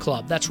Month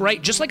club. That's right,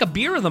 just like a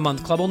Beer of the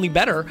Month club, only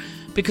better,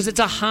 because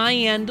it's a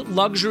high-end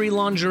luxury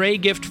lingerie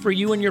gift for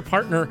you and your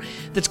partner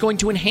that's going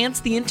to enhance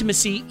the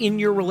intimacy in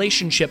your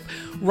relationship.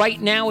 Right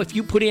now, if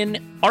you put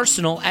in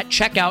Arsenal at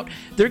checkout,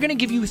 they're going to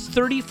give you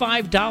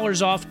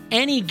 $35 off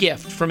any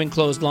gift from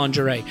Enclosed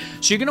Lingerie.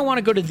 So you're going to want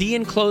to go to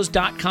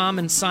theenclosed.com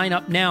and sign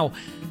up now.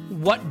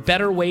 What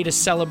better way to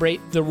celebrate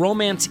the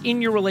romance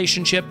in your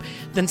relationship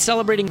than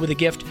celebrating with a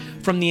gift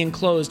from The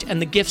Enclosed?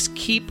 And the gifts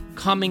keep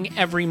coming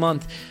every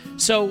month.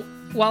 So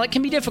while it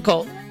can be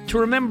difficult to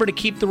remember to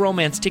keep the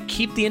romance, to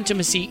keep the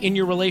intimacy in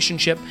your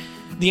relationship,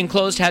 The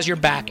Enclosed has your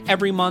back.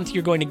 Every month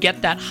you're going to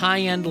get that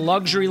high-end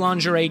luxury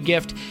lingerie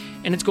gift,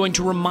 and it's going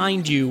to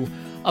remind you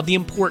of the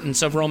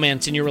importance of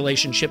romance in your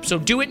relationship. So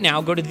do it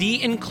now. Go to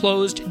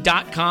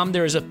theenclosed.com.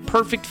 There is a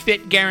perfect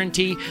fit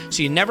guarantee,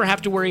 so you never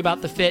have to worry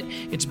about the fit.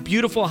 It's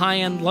beautiful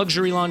high-end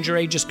luxury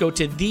lingerie. Just go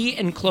to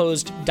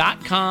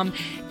theenclosed.com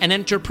and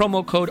enter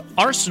promo code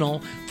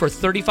ARSENAL for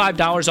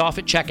 $35 off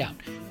at checkout.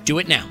 Do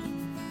it now.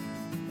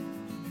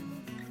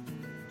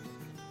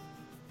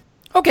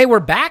 Okay, we're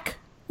back.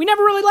 We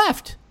never really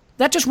left.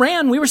 That just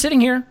ran. We were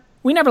sitting here.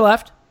 We never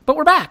left, but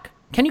we're back.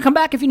 Can you come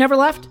back if you never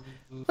left?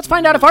 Let's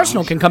find out if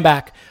Arsenal can come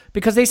back,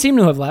 because they seem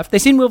to have left. They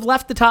seem to have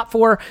left the top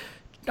 4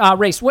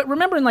 race.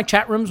 Remember in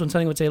chat rooms when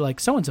something would say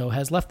so-and-so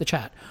has left the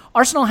chat?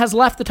 Arsenal has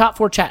left the top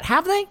 4 chat.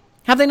 Have they?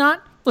 Have they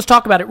not? Let's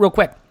talk about it real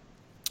quick.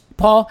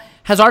 Paul,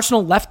 has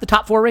Arsenal left the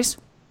top 4 race?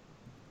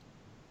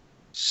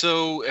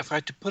 So if I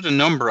had to put a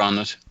number on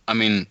it, I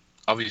mean,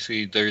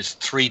 obviously there's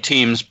 3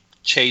 teams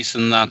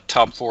chasing that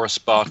top 4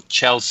 spot.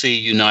 Chelsea,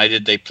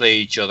 United, they play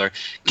each other.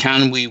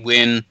 Can we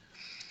win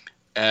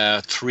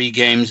 3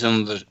 games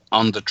on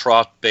the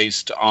trot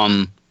based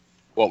on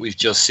what we've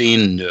just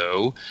seen?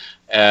 No.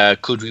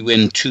 Could we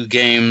win 2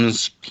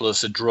 games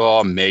plus a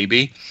draw?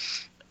 Maybe.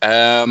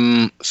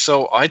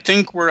 So I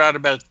think we're at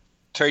about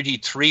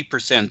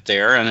 33%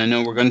 there, and I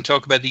know we're going to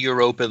talk about the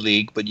Europa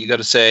League, but you got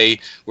to say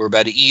we're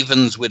about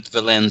evens with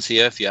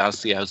Valencia if you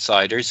ask the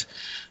outsiders,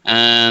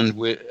 and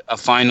a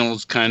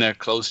finals kind of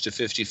close to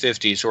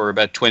 50-50, so we're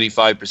about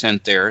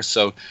 25% there.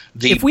 So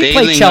if we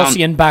play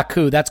Chelsea in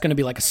Baku, that's going to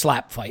be like a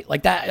slap fight,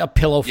 like that, a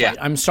pillow fight.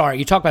 I'm sorry,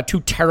 you talk about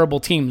two terrible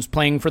teams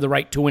playing for the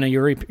right to win a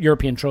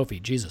European trophy.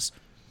 Jesus.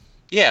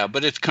 Yeah,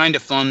 but it's kind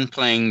of fun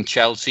playing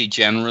Chelsea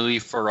generally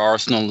for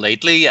Arsenal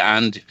lately,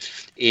 and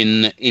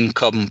in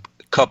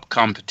cup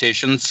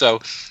competitions.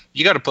 So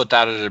you got to put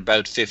that at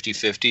about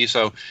 50-50.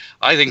 So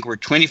I think we're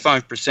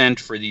 25%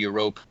 for the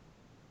Europa.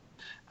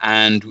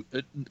 And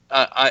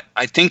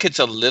I think it's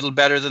a little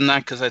better than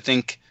that, because I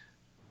think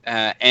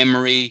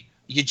Emery,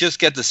 you just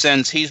get the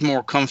sense he's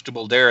more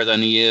comfortable there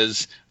than he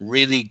is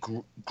really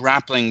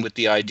grappling with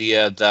the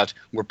idea that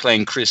we're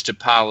playing Crystal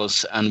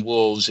Palace and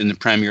Wolves in the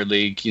Premier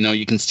League. You know,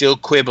 you can still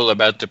quibble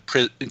about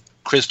the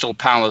Crystal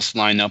Palace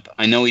lineup.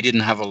 I know he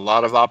didn't have a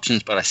lot of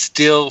options, but I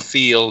still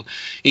feel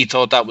he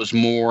thought that was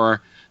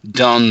more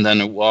done than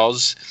it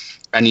was.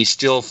 And he's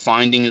still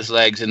finding his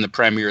legs in the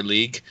Premier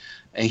League.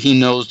 And he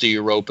knows the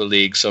Europa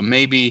League. So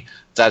maybe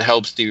that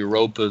helps the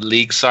Europa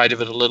League side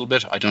of it a little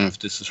bit. I don't know if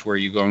this is where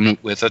you're going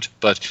with it.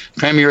 But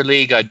Premier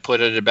League, I'd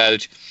put it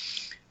about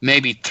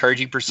maybe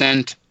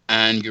 30%,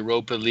 and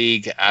Europa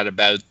League at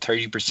about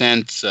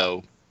 30%.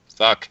 So,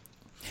 fuck.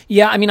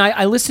 Yeah, I mean,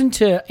 I listened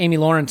to Amy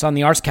Lawrence on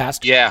the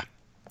Arscast. Yeah,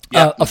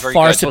 a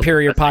far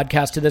superior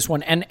podcast to this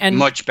one, and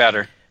much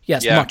better.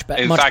 Yes, yeah. much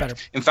better. Better.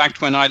 In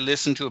fact, when I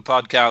listen to a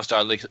podcast,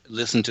 I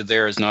listen to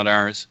theirs, not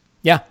ours.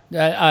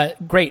 Yeah,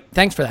 great.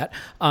 Thanks for that.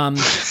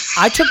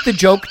 I took the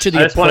joke to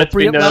the I just wanted to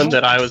be known level.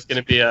 that I was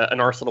going to be an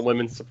Arsenal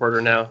women's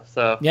supporter now.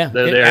 So yeah,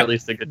 they're at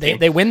least a good team.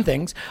 They win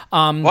things.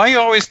 Why are you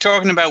always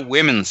talking about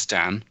women,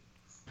 Stan?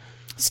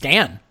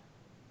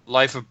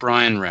 Life of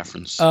Brian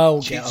reference.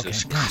 Oh,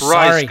 Jesus okay. Christ,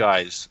 sorry.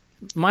 Guys.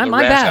 My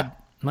bad.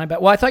 My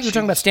bad. Well, I thought you were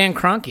talking about Stan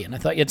Kroenke, and I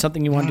thought you had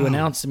something you wanted to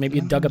announce, and maybe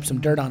you dug up some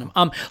dirt on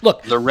him.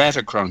 Look,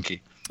 Loretta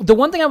Kroenke. The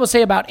one thing I will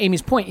say about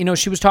Amy's point,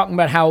 she was talking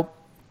about how,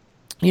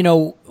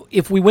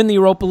 if we win the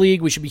Europa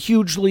League, we should be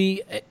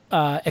hugely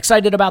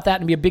excited about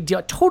that and be a big deal.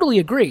 I totally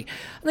agree.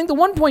 I think the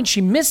one point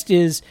she missed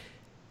is,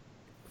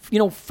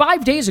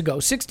 5 days ago,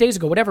 6 days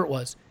ago, whatever it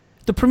was,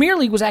 the Premier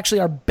League was actually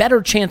our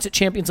better chance at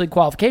Champions League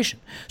qualification.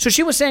 So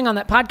she was saying on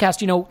that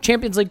podcast,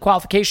 Champions League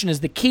qualification is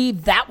the key.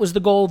 That was the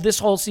goal this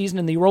whole season,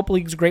 and the Europa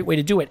League is a great way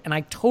to do it. And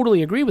I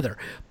totally agree with her.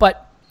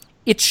 But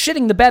it's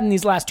shitting the bed in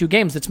these last two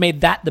games that's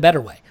made that the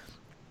better way.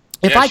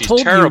 If I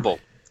told terrible. You,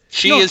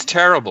 she is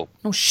terrible.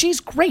 No, she's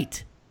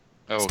great.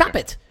 Oh, okay. Stop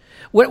it.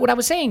 What I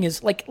was saying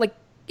is, like,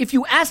 if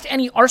you asked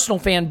any Arsenal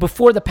fan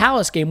before the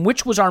Palace game,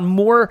 which was our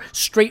more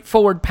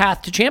straightforward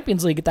path to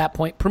Champions League at that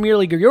point, Premier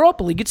League or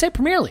Europa League, you'd say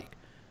Premier League.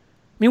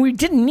 I mean, we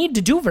didn't need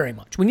to do very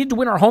much. We needed to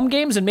win our home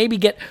games and maybe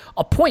get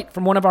a point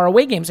from one of our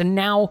away games, and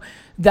now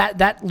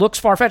that looks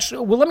far-fetched.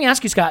 Well, let me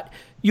ask you, Scott,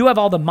 you have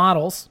all the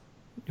models.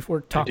 If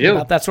we're talking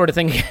about that sort of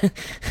thing,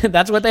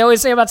 that's what they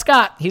always say about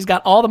Scott. He's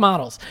got all the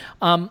models.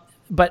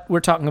 But we're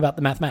talking about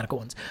the mathematical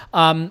ones.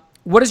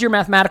 What does your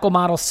mathematical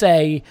model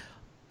say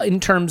in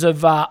terms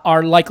of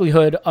our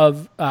likelihood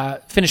of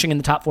finishing in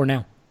the top four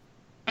now?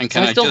 And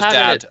can I just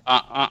add,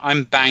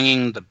 I'm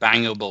banging the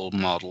bangable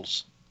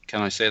models.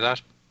 Can I say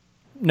that?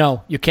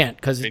 No, you can't,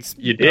 because it's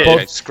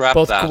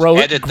both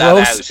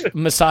gross,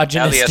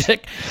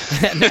 misogynistic,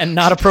 and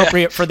not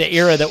appropriate for the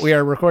era that we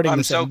are recording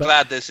this in. I'm so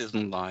glad this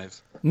isn't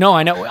live. No,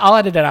 I know. I'll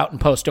edit it out in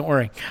post. Don't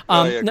worry.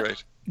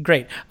 Great.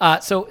 Great.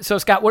 So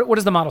Scott, what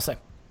does the model say?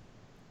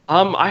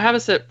 I have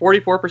us at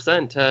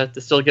 44% to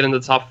still get into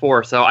the top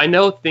four. So I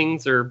know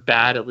things are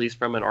bad, at least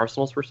from an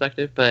Arsenal's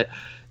perspective. But,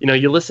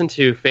 you listen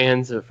to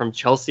fans from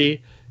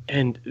Chelsea,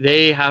 and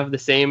they have the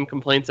same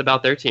complaints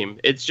about their team.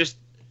 It's just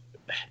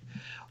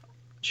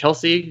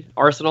Chelsea,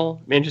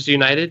 Arsenal, Manchester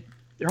United.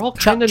 They're all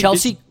kind of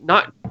Chelsea,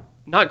 not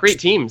great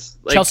teams.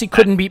 Like, Chelsea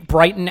couldn't beat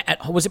Brighton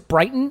was it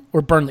Brighton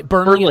or Burnley?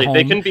 Burnley.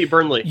 They couldn't beat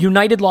Burnley.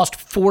 United lost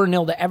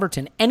 4-0 to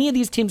Everton. Any of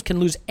these teams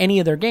can lose any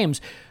of their games.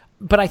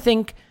 But I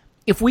think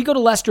if we go to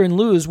Leicester and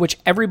lose, which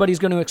everybody's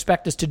going to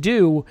expect us to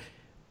do,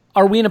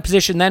 are we in a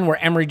position then where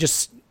Emery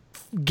just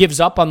gives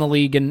up on the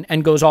league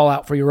and goes all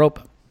out for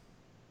Europa?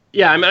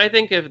 Yeah, I mean, I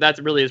think if that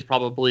really is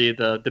probably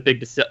the big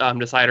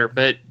decider.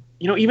 But,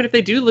 even if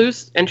they do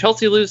lose and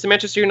Chelsea lose to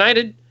Manchester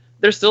United,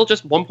 they're still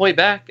just 1 point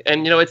back.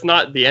 And, it's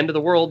not the end of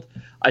the world.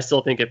 I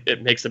still think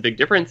it makes a big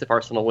difference if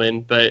Arsenal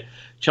win. But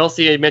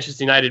Chelsea and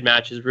Manchester United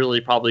match is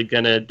really probably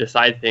going to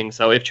decide things.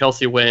 So if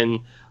Chelsea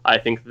win, I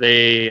think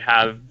they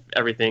have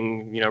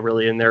everything,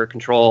 really in their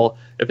control.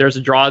 If there's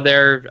a draw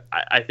there,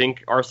 I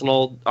think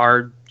Arsenal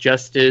are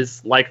just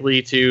as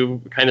likely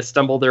to kind of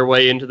stumble their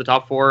way into the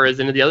top four as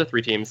into the other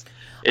three teams.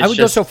 I would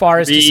go so far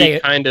as to say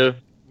kind of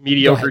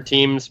mediocre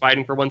teams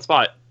fighting for one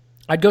spot.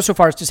 I'd go so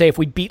far as to say if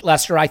we beat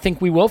Leicester, I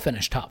think we will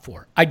finish top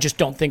four. I just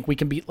don't think we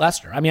can beat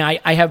Leicester. I mean,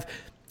 I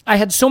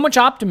had so much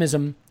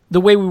optimism the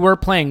way we were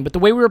playing, but the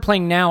way we were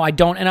playing now, I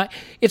don't. And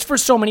it's for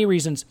so many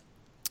reasons.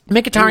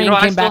 Mkhitaryan came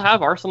back. I still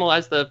have Arsenal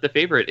as the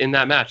favorite in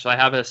that match. So I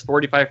have us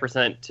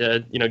 45%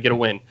 to get a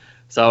win.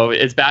 So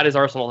as bad as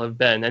Arsenal have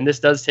been, and this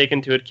does take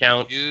into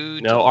account,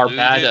 our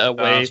bad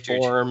away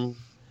form,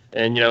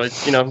 and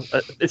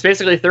it's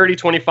basically 30,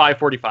 25,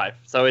 45.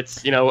 So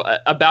it's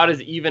about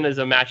as even as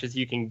a match as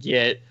you can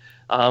get.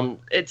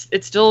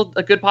 It's still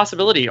a good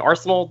possibility.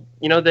 Arsenal,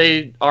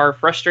 they are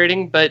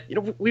frustrating, but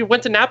we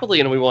went to Napoli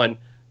and we won.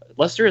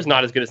 Leicester is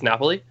not as good as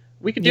Napoli.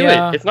 We could do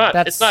it. It's not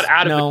out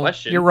of the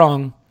question. You're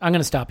wrong. I'm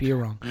going to stop you. You're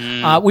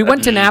wrong. We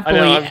went to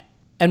Napoli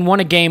and won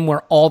a game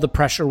where all the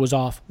pressure was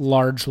off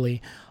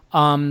largely.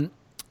 I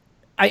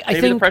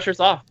think the pressure's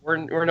off.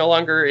 We're no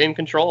longer in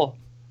control.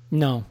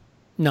 No.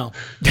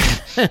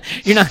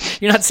 you're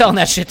not selling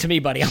that shit to me,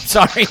 buddy. I'm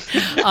sorry.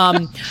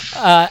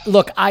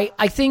 Look,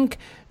 I think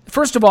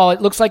first of all,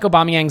 it looks like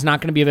Aubameyang's not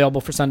going to be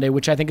available for Sunday,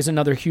 which I think is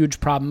another huge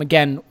problem.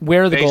 Again,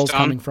 where are the goals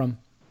coming from?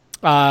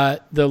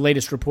 The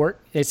latest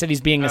report, they said he's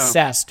being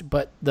assessed,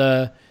 but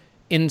the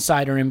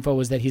insider info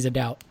is that he's a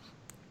doubt.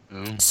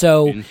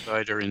 So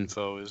insider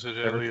info, is it?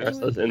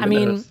 I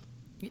mean,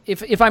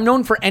 if I'm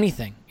known for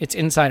anything, it's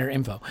insider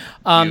info.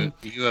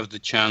 You have the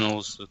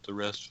channels that the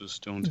rest of us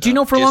don't. Do you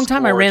know for a long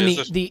time I ran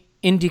the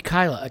Indy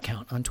Kyla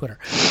account on Twitter?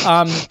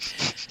 I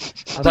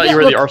thought you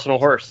were the Arsenal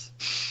horse.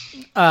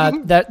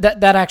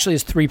 That actually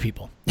is 3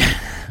 people.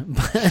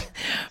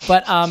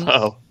 but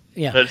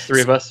yeah, that's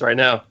 3 of us right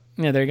now.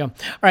 Yeah, there you go.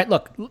 All right,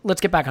 look,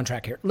 let's get back on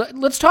track here.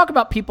 Let's talk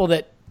about people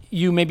that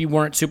you maybe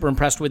weren't super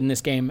impressed with in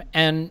this game.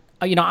 And,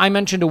 I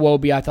mentioned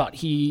Iwobi. I thought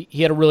he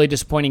had a really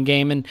disappointing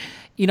game. And,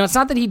 it's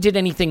not that he did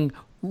anything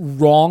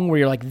wrong where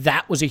you're like,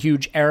 that was a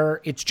huge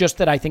error. It's just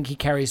that I think he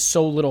carries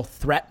so little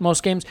threat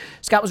most games.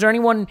 Scott, was there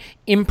anyone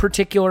in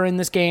particular in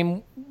this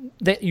game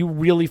that you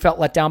really felt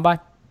let down by?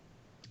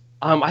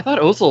 I thought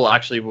Ozil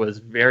actually was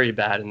very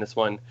bad in this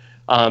one.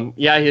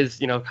 You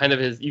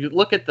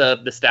look at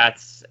the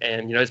stats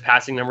and, his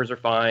passing numbers are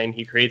fine.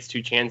 He creates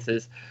 2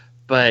 chances,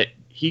 but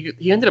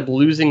he ended up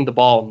losing the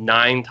ball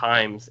 9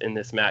 times in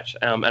this match.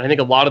 And I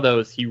think a lot of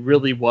those, he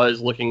really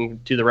was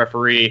looking to the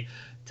referee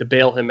to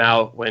bail him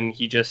out when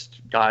he just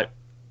got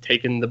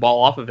taken the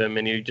ball off of him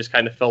and he just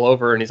kind of fell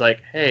over and he's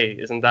like, hey,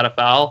 isn't that a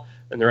foul?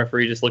 And the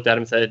referee just looked at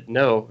him and said,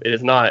 no, it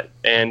is not.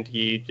 And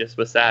he just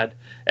was sad.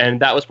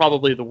 And that was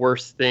probably the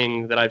worst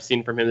thing that I've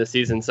seen from him this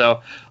season.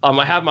 So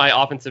I have my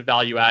offensive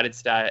value added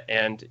stat,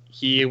 and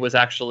he was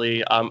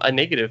actually a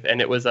negative,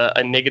 and it was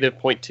a negative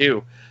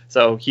 0.2.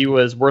 So he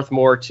was worth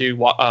more to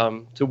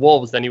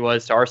Wolves than he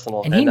was to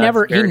Arsenal. And he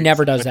never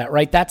does that,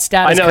 right? That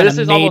stat is kind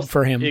of made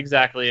for him.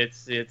 Exactly.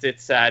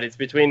 It's sad. It's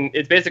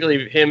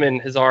basically him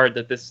and Hazard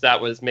that this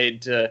stat was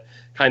made to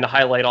kind of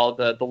highlight all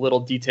the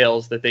little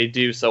details that they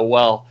do so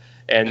well.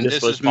 And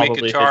this was is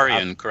probably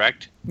Mkhitaryan,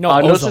 correct?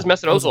 No, this is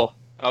Mesut Ozil.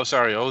 Oh,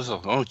 sorry,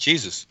 Ozil. Oh,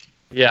 Jesus.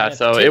 Yeah,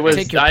 so it was.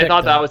 I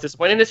thought that was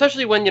disappointing, and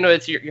especially when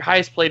it's your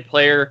highest played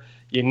player.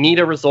 You need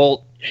a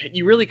result.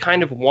 You really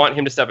kind of want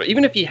him to step up,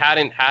 even if he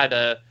hadn't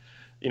had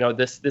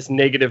this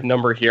negative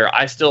number here.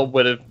 I still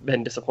would have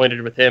been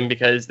disappointed with him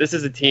because this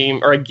is a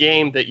team or a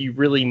game that you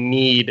really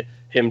need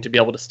him to be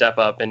able to step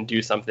up and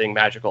do something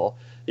magical.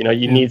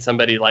 You need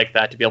somebody like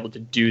that to be able to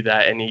do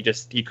that, and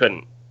he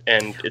couldn't,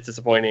 and it's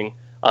disappointing.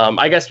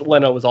 I guess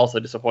Leno was also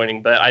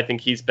disappointing, but I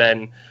think he's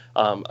been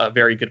a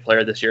very good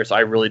player this year, so I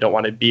really don't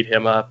want to beat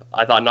him up.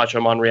 I thought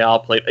Nacho Monreal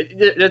played.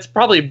 It's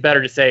probably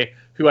better to say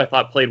who I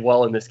thought played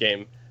well in this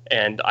game,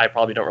 and I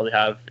probably don't really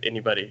have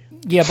anybody.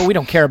 Yeah, but we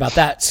don't care about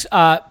that.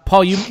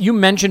 Paul, you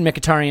mentioned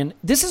Mkhitaryan.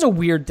 This is a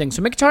weird thing.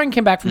 So Mkhitaryan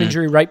came back from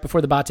injury right before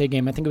the Bate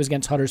game. I think it was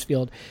against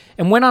Huddersfield,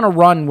 and went on a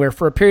run where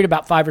for a period of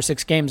about 5 or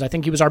 6 games, I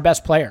think he was our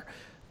best player.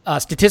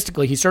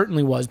 Statistically, he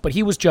certainly was, but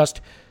he was just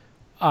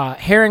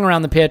herring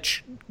around the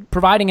pitch,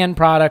 providing end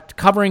product,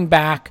 covering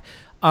back,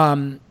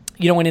 and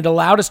it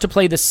allowed us to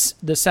play the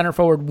center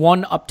forward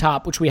 1 up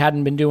top, which we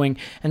hadn't been doing,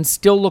 and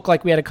still look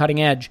like we had a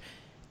cutting edge.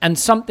 And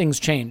something's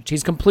changed.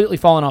 He's completely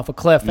fallen off a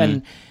cliff,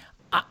 and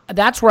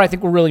that's where I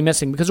think we're really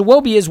missing, because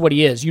Iwobi is what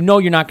he is. You're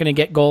not going to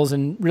get goals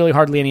and really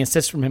hardly any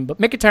assists from him, but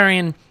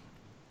Mkhitaryan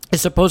is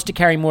supposed to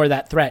carry more of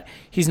that threat.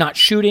 He's not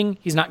shooting.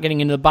 He's not getting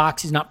into the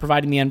box. He's not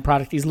providing the end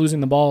product. He's losing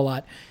the ball a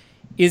lot.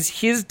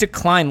 Is his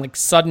decline, like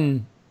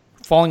sudden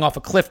falling off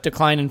a cliff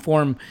decline in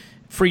form,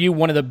 for you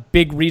one of the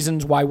big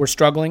reasons why we're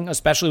struggling,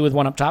 especially with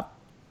 1 up top?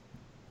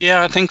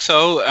 Yeah, I think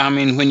so. I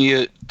mean, when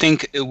you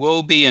think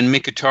Iwobi and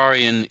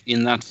Mkhitaryan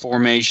in that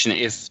formation,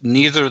 if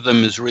neither of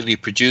them is really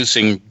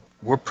producing,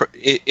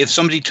 if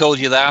somebody told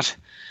you that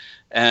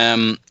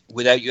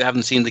without you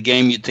having seen the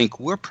game, you'd think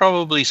we're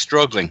probably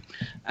struggling.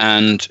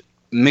 And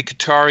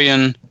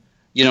Mkhitaryan,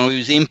 he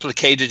was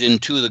implicated in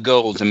 2 of the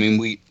goals. I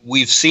mean,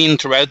 we've seen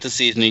throughout the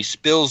season he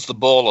spills the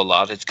ball a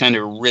lot. It's kind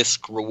of a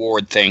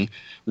risk-reward thing.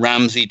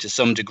 Ramsey, to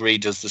some degree,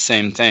 does the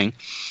same thing.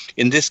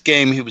 In this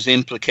game, he was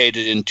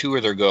implicated in 2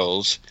 of their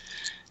goals,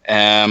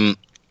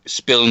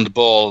 spilling the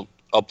ball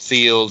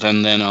upfield,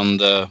 and then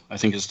I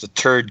think it's the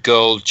 3rd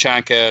goal,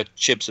 Xhaka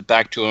chips it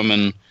back to him,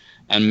 and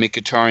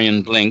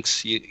Mkhitaryan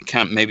blinks. You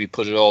can't maybe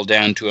put it all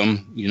down to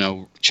him.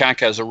 Xhaka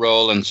has a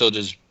role, and so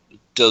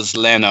does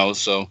Leno,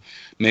 so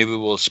maybe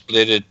we'll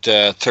split it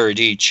 1/3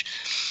 each.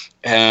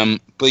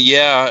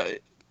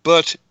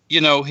 But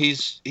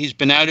he's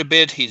been out a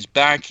bit. He's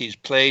back. He's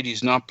played.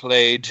 He's not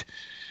played.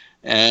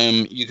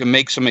 You can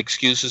make some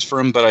excuses for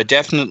him, but I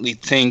definitely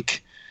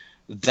think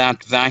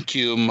that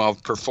vacuum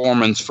of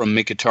performance from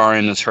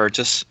Mkhitaryan has hurt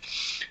us.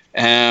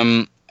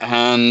 And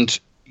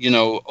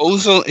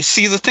Ozil.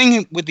 See, the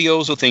thing with the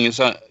Ozil thing is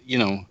that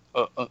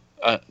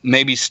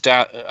maybe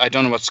I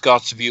don't know what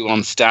Scott's view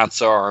on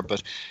stats are,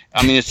 but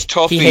I mean it's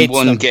tough he in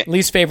one them. game.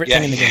 Least favorite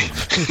thing in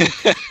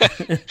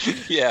the game.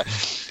 Yeah,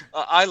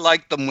 I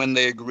like them when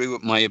they agree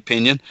with my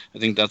opinion. I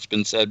think that's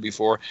been said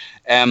before.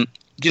 I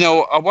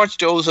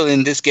watched Ozil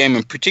in this game,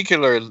 and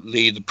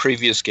particularly the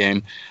previous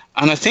game,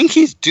 and I think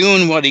he's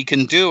doing what he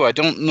can do. I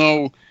don't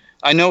know.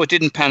 I know it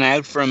didn't pan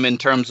out for him in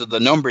terms of the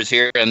numbers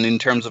here and in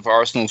terms of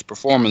Arsenal's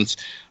performance,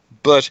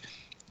 but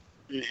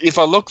if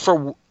I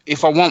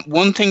want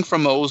one thing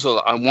from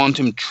Ozil, I want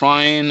him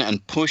trying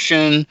and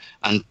pushing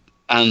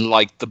and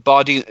like the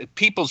body.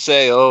 People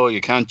say, "Oh, you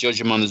can't judge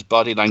him on his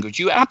body language."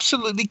 You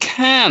absolutely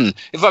can.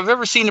 If I've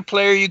ever seen a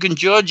player you can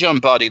judge on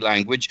body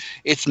language,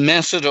 it's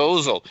Mesut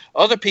Ozil.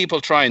 Other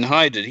people try and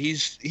hide it.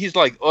 He's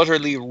like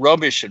utterly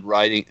rubbish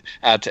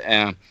at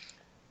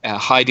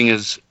hiding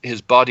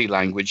his body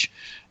language,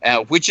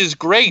 which is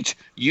great.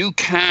 You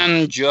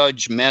can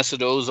judge Mesut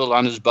Ozil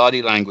on his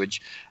body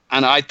language.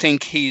 And I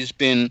think he's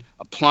been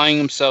applying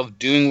himself,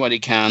 doing what he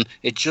can.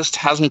 It just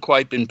hasn't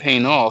quite been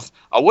paying off.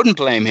 I wouldn't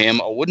blame him.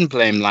 I wouldn't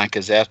blame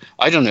Lacazette.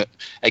 I don't know.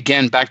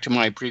 Again, back to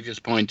my previous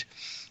point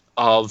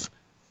of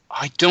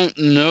I don't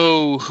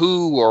know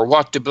who or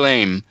what to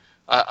blame.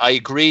 I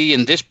agree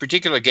in this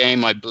particular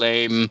game I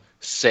blame,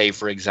 say,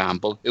 for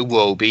example,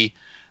 Iwobi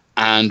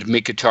and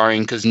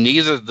Mkhitaryan because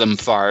neither of them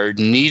fired,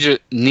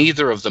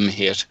 neither of them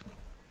hit.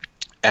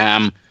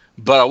 But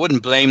I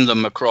wouldn't blame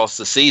them across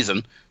the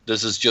season.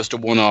 This is just a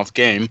one-off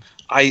game.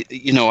 I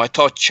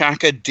thought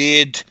Xhaka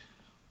did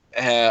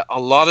a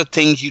lot of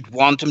things you'd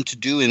want him to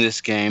do in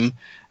this game,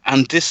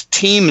 and this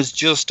team is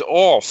just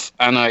off.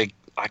 And I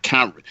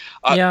can't.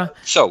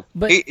 So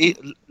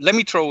let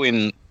me throw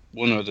in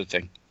one other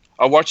thing.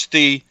 I watched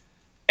the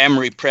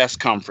Emery press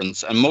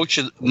conference, and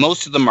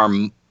most of them are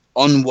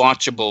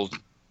unwatchable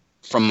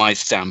from my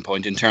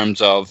standpoint in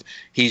terms of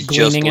he's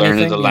just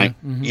learning the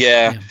language.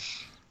 Yeah,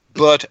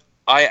 but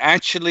I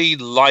actually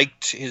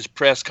liked his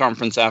press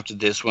conference after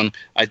this one.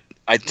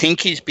 I think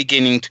he's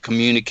beginning to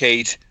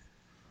communicate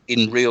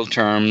in real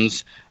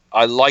terms.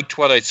 I liked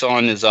what I saw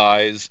in his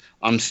eyes.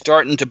 I'm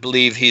starting to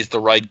believe he's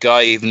the right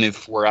guy, even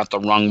if we're at the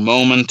wrong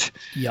moment.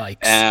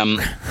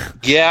 Yikes.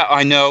 Yeah,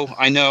 I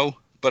know,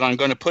 but I'm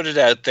going to put it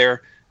out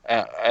there.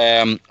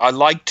 I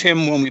liked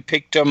him when we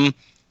picked him,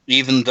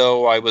 even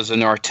though I was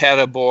an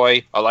Arteta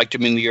boy. I liked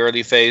him in the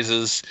early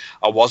phases.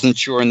 I wasn't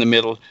sure in the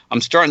middle.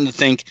 I'm starting to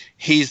think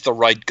he's the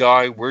right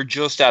guy. We're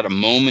just at a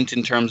moment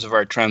in terms of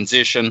our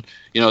transition.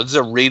 This is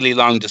a really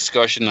long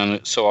discussion on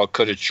it, so I'll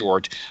cut it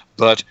short.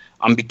 But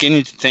I'm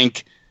beginning to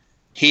think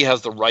he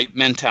has the right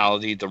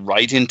mentality, the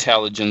right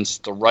intelligence,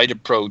 the right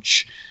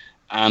approach.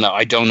 And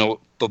I don't know,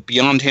 but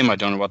beyond him, I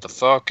don't know what the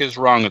fuck is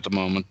wrong at the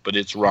moment, but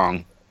it's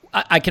wrong.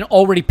 I can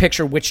already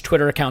picture which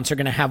Twitter accounts are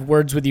going to have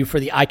words with you for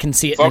the I can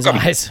see it in his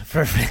eyes.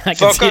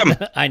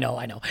 I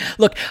know.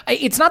 Look,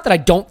 it's not that I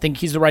don't think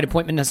he's the right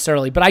appointment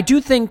necessarily, but I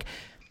do think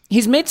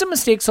he's made some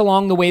mistakes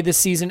along the way this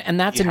season, and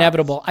that's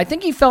inevitable. I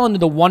think he fell into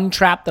the one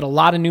trap that a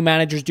lot of new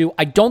managers do.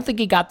 I don't think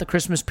he got the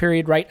Christmas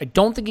period right. I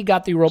don't think he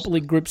got the Europa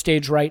League group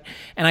stage right,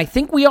 and I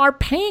think we are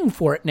paying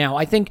for it now.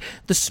 I think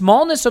the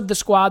smallness of the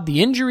squad,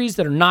 the injuries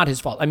that are not his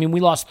fault. I mean,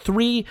 we lost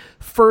 3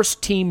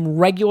 first-team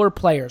regular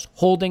players,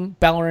 Holding,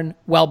 Bellerin,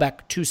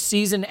 Welbeck, to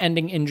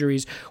season-ending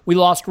injuries. We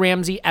lost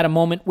Ramsey at a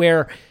moment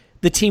where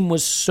the team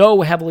was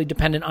so heavily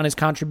dependent on his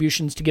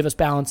contributions to give us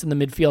balance in the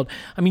midfield.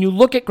 I mean, you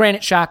look at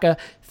Granit Xhaka,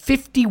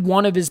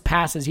 51 of his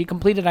passes. He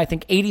completed, I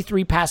think,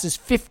 83 passes.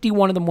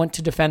 51 of them went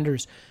to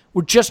defenders.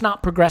 We're just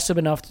not progressive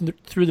enough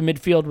through the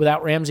midfield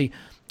without Ramsey.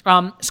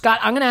 Scott,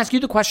 I'm going to ask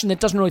you the question that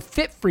doesn't really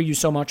fit for you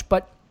so much,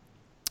 but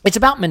it's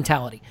about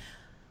mentality.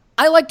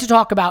 I like to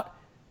talk about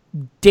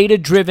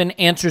data-driven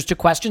answers to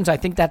questions. I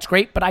think that's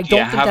great, but I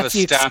don't think that's the... Do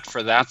you have a stat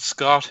for that,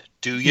 Scott?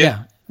 Do you?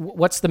 Yeah.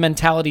 What's the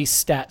mentality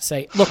stat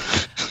say? Look,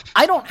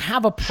 I don't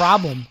have a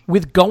problem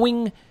with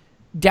going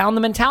down the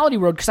mentality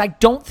road because I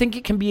don't think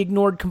it can be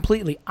ignored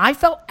completely. I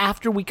felt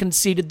after we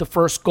conceded the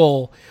first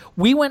goal,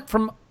 we went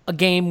from a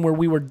game where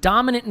we were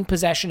dominant in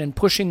possession and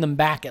pushing them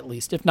back at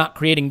least, if not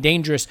creating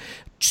dangerous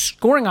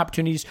scoring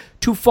opportunities,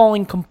 to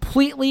falling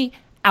completely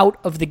out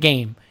of the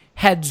game.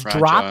 Heads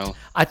dropped.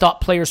 I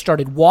thought players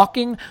started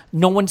walking.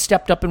 No one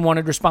stepped up and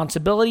wanted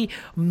responsibility.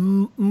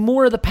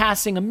 More of the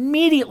passing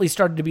immediately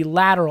started to be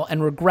lateral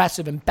and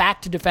regressive and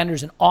back to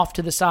defenders and off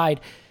to the side.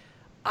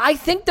 I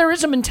think there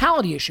is a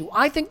mentality issue.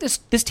 I think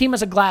this team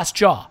has a glass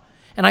jaw.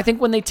 And I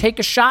think when they take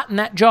a shot in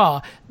that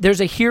jaw,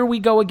 there's a here we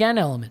go again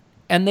element.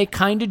 And they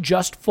kind of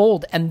just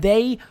fold. And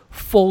they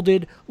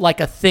folded like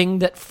a thing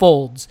that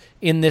folds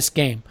in this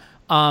game.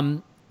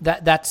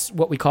 That's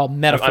what we call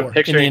metaphor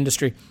in the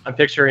industry. I'm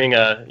picturing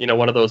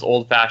one of those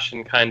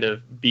old-fashioned kind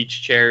of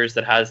beach chairs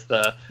that has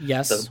the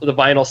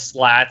vinyl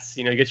slats.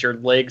 You get your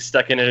legs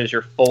stuck in it as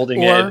you're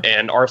folding it,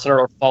 and Arsenal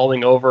are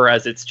falling over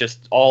as it's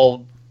just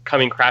all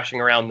coming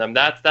crashing around them.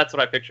 That's what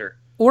I picture.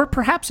 Or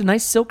perhaps a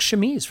nice silk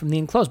chemise from the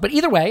enclosed. But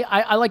either way,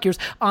 I like yours.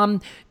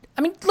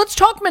 Let's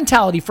talk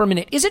mentality for a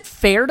minute. Is it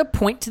fair to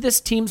point to this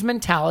team's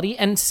mentality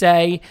and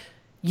say,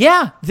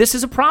 yeah, this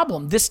is a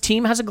problem. This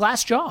team has a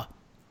glass jaw?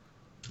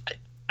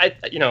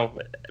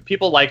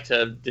 People like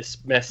to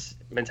dismiss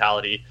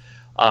mentality,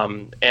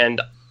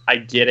 and I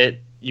get it.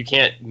 You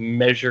can't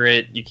measure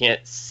it. You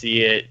can't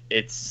see it.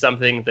 It's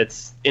something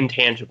that's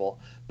intangible.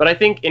 But I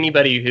think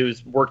anybody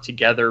who's worked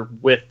together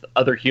with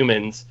other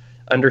humans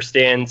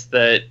understands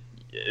that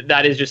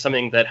is just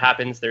something that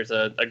happens. There's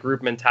a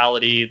group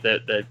mentality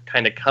that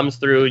kind of comes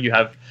through. You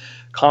have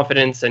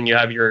confidence, and you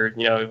have your,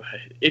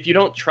 if you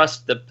don't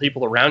trust the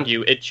people around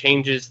you, it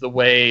changes the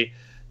way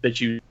that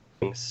you.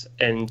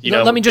 And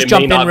let me just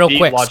jump in real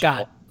quick,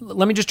 Scott.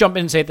 Let me just jump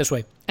in and say it this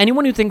way.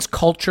 Anyone who thinks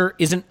culture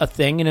isn't a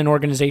thing in an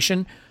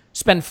organization,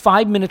 spend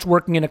 5 minutes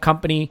working in a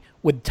company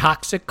with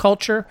toxic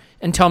culture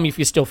and tell me if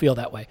you still feel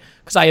that way.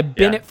 Because I have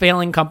been at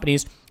failing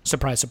companies,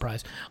 surprise,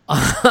 surprise.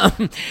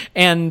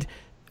 And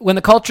when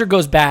the culture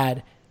goes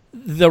bad,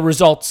 the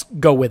results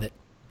go with it.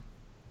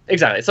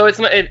 Exactly. So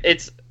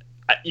it's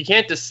you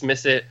can't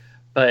dismiss it,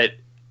 but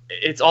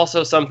it's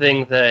also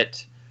something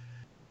that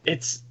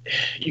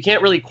you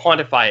can't really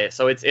quantify it.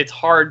 So it's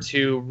hard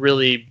to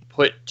really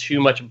put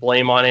too much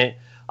blame on it.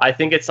 I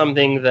think it's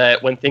something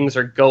that when things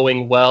are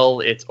going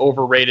well, it's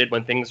overrated.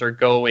 When things are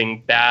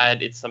going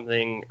bad, it's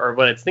something, or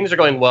when things are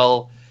going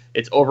well,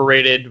 it's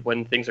overrated.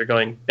 When things are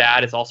going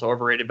bad, it's also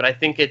overrated. But I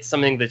think it's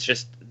something that's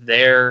just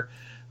there.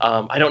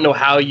 I don't know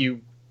how you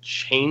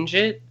change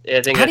it.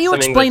 How do you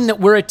explain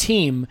that we're a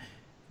team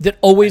that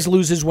always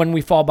loses when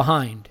we fall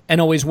behind and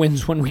always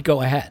wins when we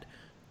go ahead?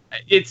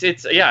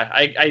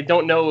 I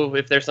don't know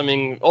if there's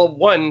something.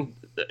 One,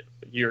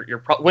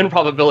 your win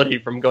probability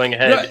from going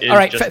ahead is all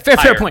right. Just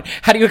fair point.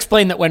 How do you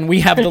explain that when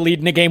we have the lead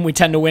in a game, we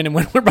tend to win, and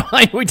when we're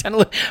behind, we tend to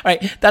lose? All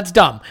right, that's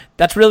dumb.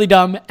 That's really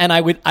dumb, and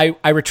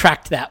I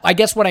retract that. I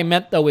guess what I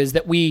meant though is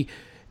that we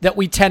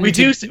tend we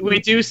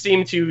do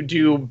seem to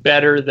do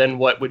better than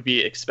what would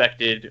be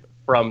expected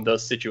from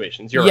those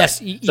situations. You're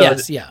right.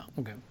 Yeah.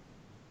 Okay.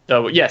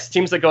 So, yes,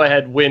 teams that go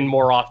ahead win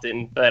more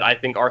often, but I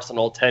think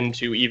Arsenal tend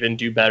to even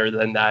do better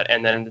than that,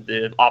 and then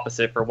the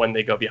opposite for when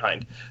they go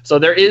behind. So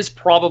there is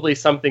probably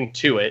something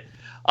to it.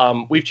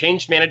 We've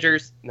changed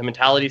managers. The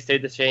mentality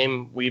stayed the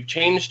same. We've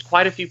changed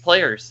quite a few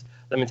players.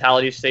 The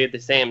mentality stayed the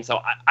same. So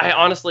I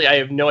honestly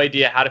have no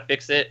idea how to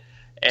fix it.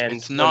 And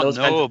it's not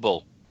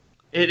knowable.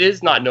 It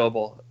is not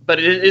knowable, but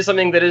it is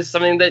something that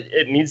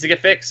it needs to get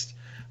fixed.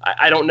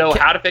 I don't know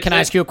how to fix it. Can I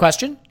ask you a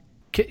question?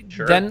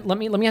 Sure. Then let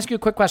me ask you a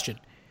quick question.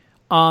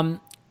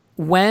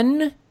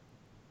 When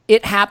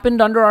it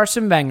happened under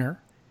Arsene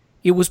Wenger,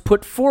 it was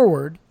put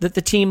forward that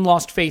the team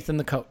lost faith in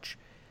the coach.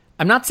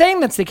 I'm not saying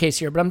that's the case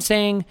here, but I'm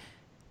saying,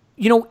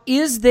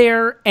 is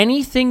there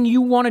anything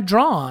you want to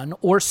draw on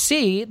or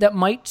see that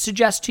might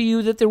suggest to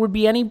you that there would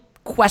be any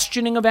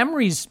questioning of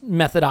Emery's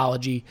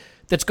methodology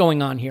that's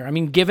going on here? I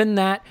mean, given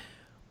that,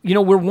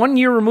 we're 1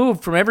 year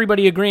removed from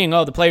everybody agreeing,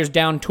 the players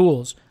down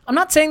tools. I'm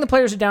not saying the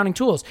players are downing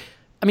tools.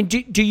 I mean,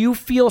 do you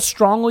feel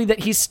strongly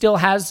that he still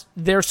has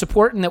their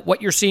support and that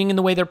what you're seeing in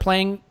the way they're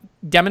playing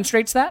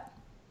demonstrates that?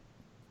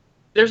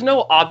 There's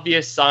no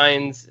obvious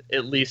signs,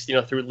 at least,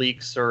 through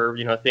leaks or,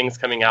 things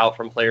coming out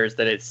from players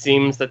that it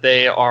seems that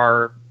they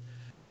are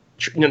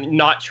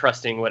not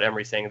trusting what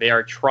Emery's saying. They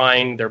are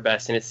trying their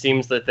best, and it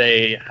seems that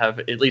they have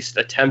at least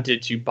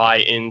attempted to buy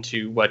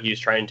into what he's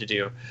trying to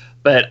do.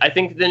 But I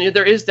think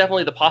there is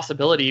definitely the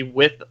possibility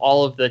with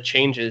all of the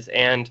changes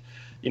and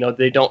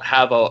they don't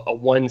have a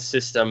one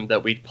system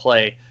that we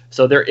play.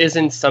 So there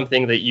isn't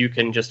something that you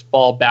can just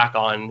fall back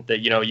on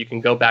that, you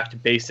can go back to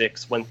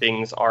basics when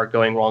things are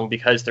going wrong,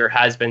 because there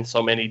has been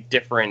so many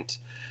different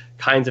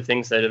kinds of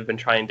things that have been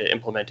trying to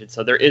implement it.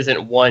 So there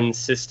isn't one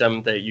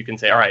system that you can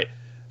say, all right,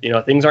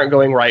 things aren't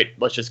going right.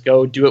 Let's just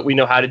go do what we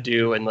know how to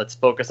do, and let's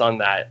focus on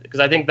that. Because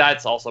I think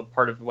that's also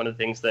part of one of the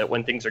things that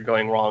when things are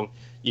going wrong,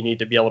 you need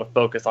to be able to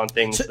focus on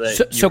things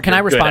So can I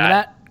respond to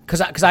that?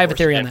 Because I have a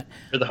theory on that.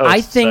 You're the host,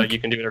 I think so you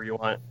can do whatever you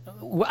want.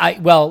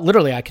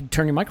 Literally, I could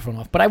turn your microphone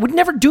off, but I would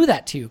never do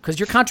that to you because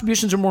your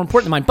contributions are more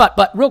important than mine.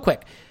 But real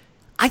quick,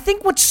 I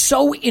think what's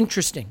so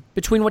interesting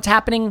between what's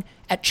happening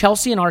at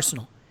Chelsea and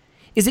Arsenal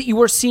is that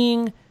you are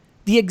seeing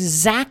the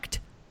exact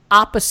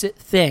opposite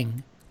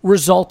thing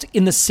result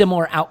in the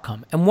similar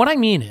outcome. And what I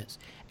mean is,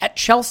 at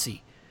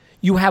Chelsea,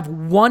 you have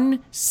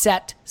one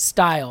set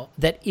style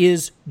that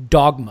is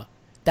dogma.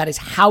 That is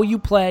how you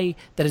play.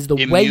 That is the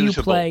way you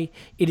play.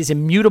 It is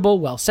immutable.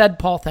 Well said,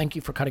 Paul. Thank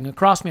you for cutting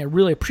across me. I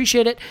really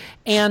appreciate it.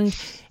 And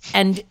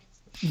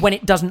when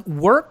it doesn't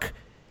work,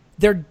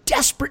 they're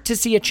desperate to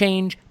see a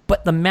change,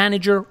 but the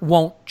manager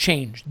won't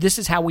change. This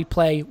is how we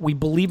play. We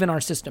believe in our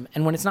system.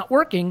 And when it's not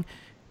working,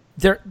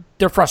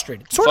 they're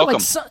frustrated. Sort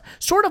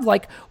Fuck of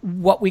like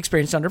what we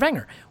experienced under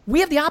Wenger. We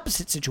have the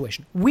opposite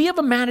situation. We have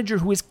a manager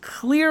who is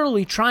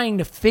clearly trying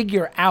to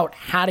figure out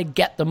how to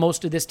get the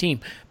most of this team.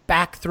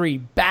 Back three,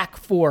 back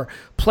four,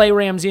 play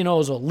Ramsey and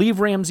Ozil,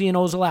 leave Ramsey and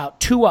Ozil out,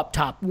 2 up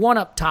top, 1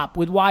 up top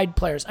with wide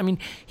players. I mean,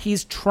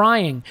 he's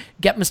trying.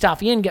 Get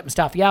Mustafi in, get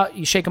Mustafi out,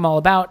 you shake them all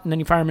about, and then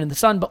you fire him in the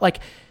sun. But like,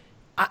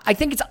 I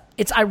think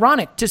it's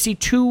ironic to see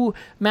two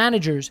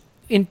managers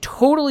in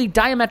totally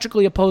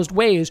diametrically opposed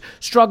ways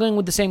struggling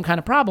with the same kind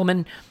of problem.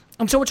 And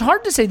so it's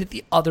hard to say that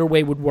the other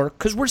way would work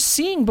because we're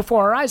seeing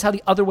before our eyes how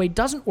the other way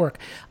doesn't work.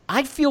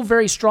 I feel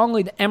very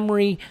strongly that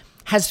Emery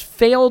has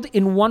failed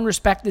in one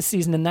respect this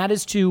season, and that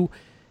is to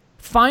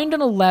find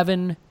an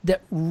 11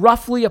 that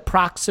roughly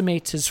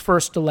approximates his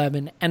first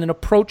 11 and an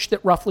approach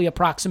that roughly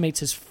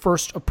approximates his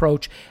first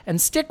approach and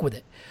stick with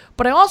it.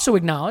 But I also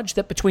acknowledge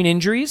that between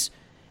injuries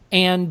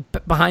and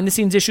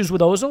behind-the-scenes issues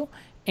with Ozil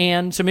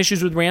and some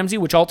issues with Ramsey,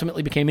 which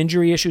ultimately became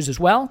injury issues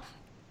as well,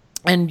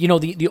 and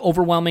the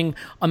overwhelming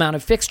amount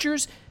of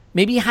fixtures,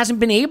 maybe he hasn't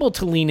been able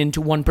to lean into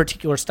one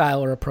particular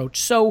style or approach.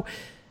 So,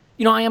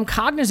 I am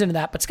cognizant of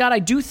that. But Scott, I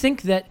do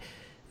think that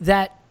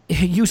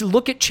you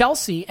look at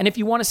Chelsea, and if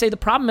you want to say the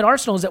problem at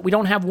Arsenal is that we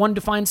don't have one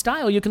defined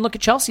style, you can look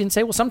at Chelsea and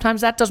say, well,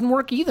 sometimes that doesn't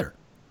work either.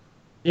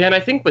 Yeah, and I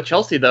think with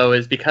Chelsea, though,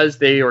 is because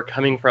they are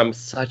coming from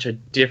such a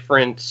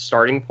different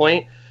starting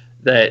point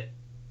that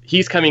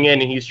he's coming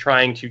in and he's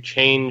trying to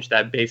change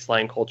that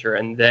baseline culture,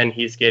 and then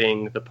he's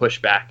getting the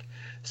pushback.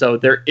 So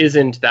there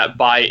isn't that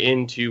buy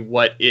into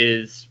what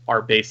is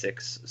our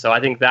basics. So I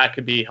think that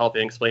could be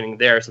helping explaining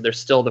there. So there's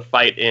still the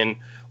fight in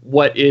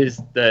what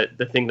is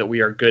the thing that we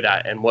are good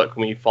at and what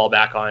can we fall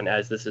back on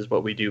as this is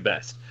what we do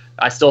best.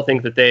 I still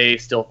think that they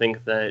still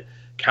think that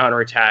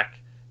counterattack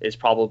is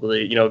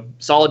probably,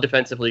 solid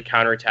defensively,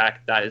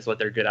 counterattack, that is what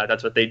they're good at.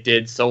 That's what they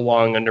did so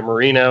long under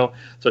Mourinho.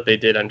 That's what they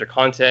did under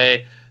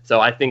Conte. So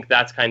I think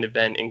that's kind of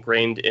been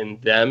ingrained in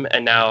them.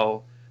 And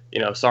now,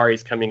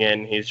 Sarri's coming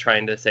in, he's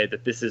trying to say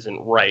that this isn't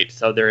right.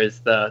 So there is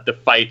the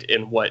fight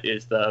in what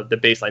is the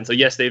baseline. So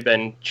yes, they've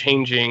been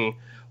changing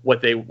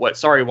what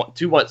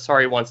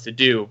Sarri wants to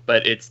do,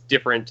 but it's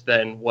different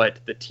than what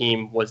the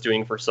team was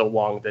doing for so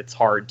long. That's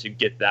hard to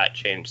get that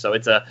change. So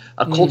it's a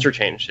culture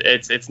change.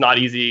 It's not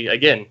easy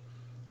again.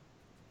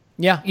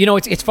 Yeah,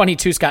 it's funny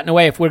too, Scott. In a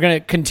way, if we're going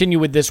to continue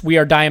with this "we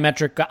are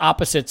diametric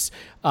opposites"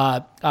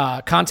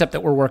 concept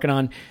that we're working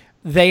on,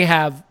 they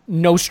have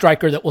no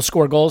striker that will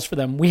score goals for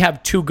them. We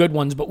have 2 good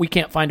ones, but we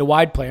can't find a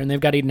wide player, and they've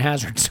got Eden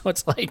Hazard. So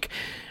it's like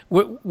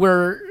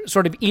we're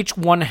sort of each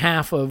one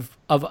half of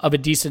a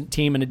decent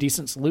team and a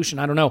decent solution.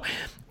 I don't know,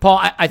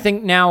 Paul. I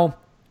think now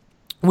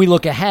we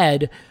look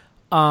ahead,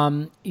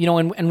 and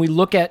we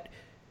look at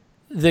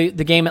the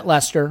game at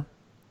Leicester.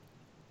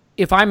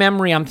 If I'm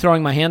Emery, I'm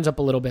throwing my hands up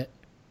a little bit.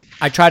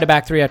 I tried a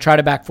back 3, I tried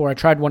a back 4, I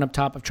tried 1 up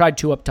top, I've tried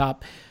 2 up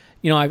top.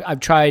 I've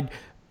tried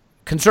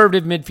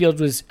conservative midfield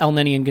with El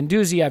Neni and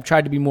Guendouzi. I've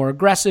tried to be more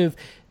aggressive.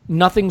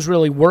 Nothing's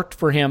really worked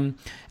for him.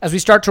 As we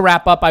start to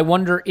wrap up, I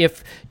wonder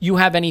if you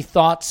have any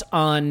thoughts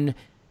on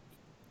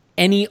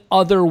any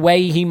other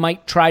way he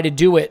might try to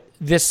do it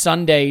this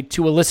Sunday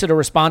to elicit a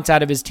response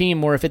out of his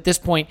team, or if at this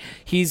point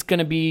he's going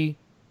to be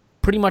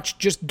pretty much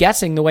just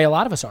guessing the way a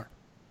lot of us are.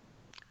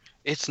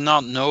 It's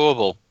not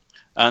knowable.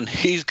 And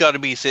he's got to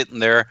be sitting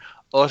there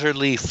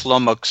utterly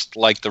flummoxed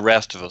like the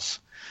rest of us.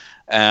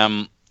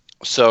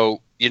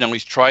 So,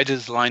 he's tried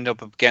his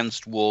lineup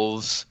against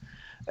Wolves.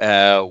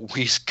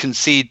 We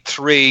concede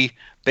 3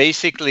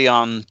 basically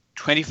on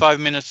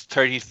 25 minutes,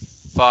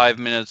 35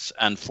 minutes,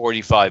 and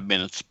 45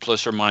 minutes,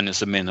 plus or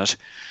minus a minute.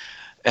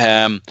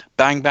 Bang,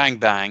 bang,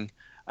 bang.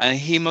 And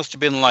he must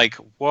have been like,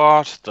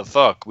 what the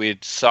fuck? We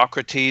had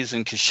Socrates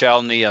and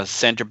Koscielny as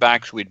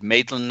centre-backs. We had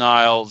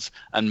Maitland-Niles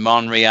and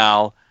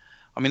Monreal.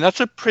 I mean, that's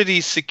a pretty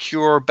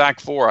secure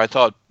back 4. I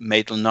thought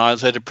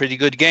Maitland-Niles had a pretty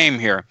good game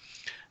here.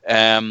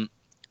 As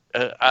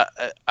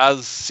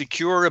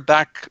secure a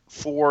back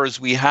 4 as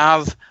we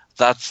have,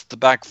 that's the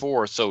back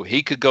 4. So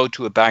he could go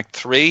to a back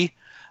 3,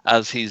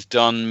 as he's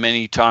done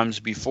many times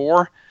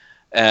before.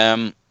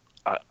 I'm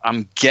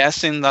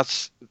guessing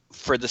that's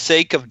for the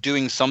sake of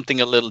doing something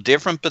a little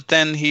different, but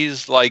then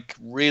he's like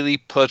really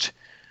put...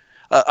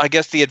 I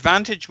guess the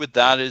advantage with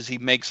that is he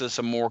makes us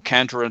a more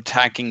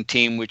counter-attacking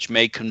team, which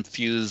may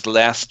confuse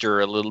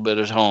Leicester a little bit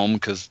at home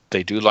because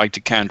they do like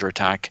to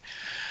counter-attack.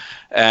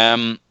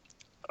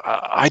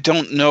 I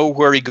don't know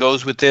where he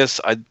goes with this.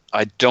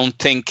 I don't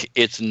think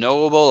it's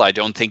knowable. I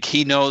don't think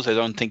he knows. I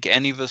don't think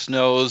any of us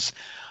knows.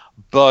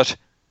 But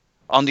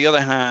on the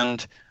other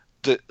hand,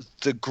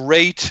 the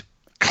great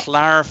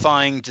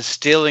clarifying,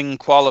 distilling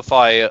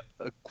qualifier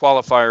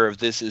of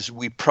this is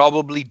we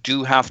probably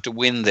do have to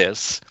win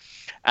this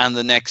and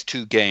the next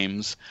 2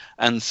 games.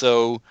 And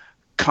so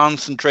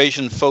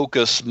concentration,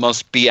 focus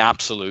must be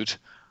absolute.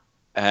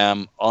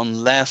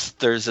 Unless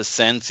there's a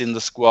sense in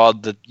the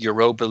squad that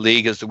Europa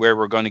League is where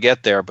we're going to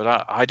get there,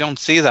 but I don't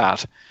see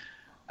that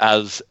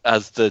as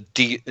the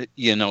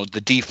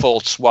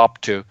default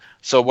swap to.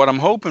 So what I'm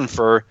hoping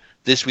for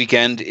this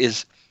weekend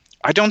is,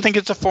 I don't think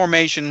it's a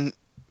formation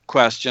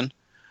question.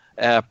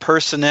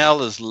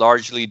 Personnel is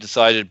largely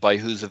decided by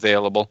who's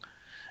available.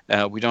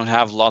 We don't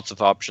have lots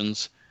of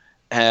options.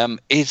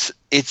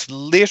 It's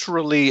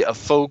literally a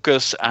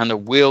focus and a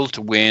will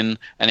to win,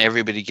 and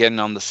everybody getting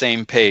on the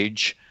same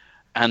page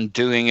and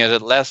doing it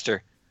at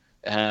Leicester.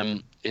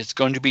 It's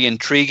going to be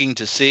intriguing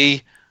to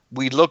see.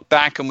 We look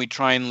back and we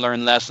try and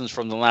learn lessons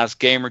from the last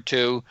game or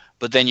two,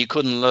 but then you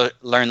couldn't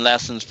learn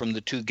lessons from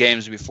the 2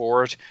 games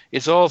before it.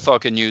 It's all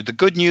fucking new. The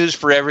good news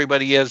for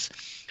everybody is,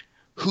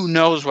 who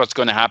knows what's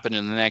going to happen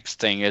in the next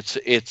thing?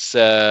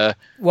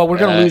 Well, we're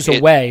going to lose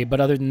away,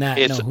 but other than that,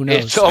 no, who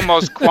knows? It's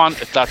almost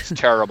that's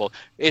terrible.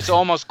 It's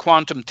almost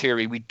quantum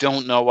theory. We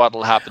don't know what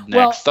will happen next.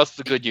 Well, that's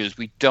the good news.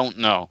 We don't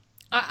know.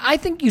 I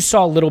think you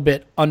saw a little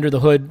bit under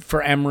the hood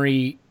for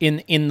Emery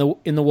in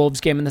the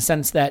Wolves game, in the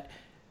sense that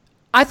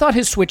I thought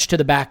his switch to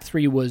the back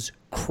 3 was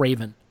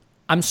craven.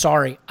 I'm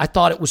sorry. I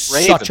thought it was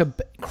such a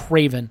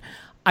craven.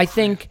 I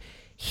think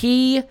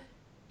he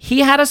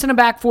had us in a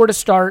back 4 to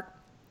start.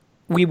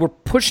 We were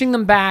pushing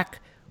them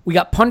back. We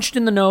got punched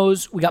in the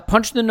nose. We got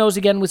punched in the nose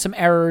again with some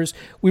errors.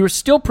 We were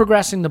still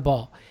progressing the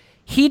ball.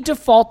 He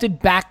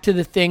defaulted back to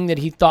the thing that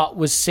he thought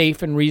was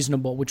safe and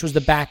reasonable, which was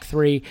the back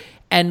 3.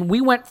 And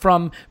we went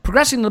from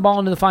progressing the ball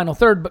into the final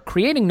third, but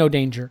creating no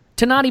danger,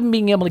 to not even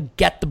being able to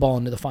get the ball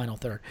into the final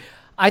third.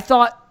 I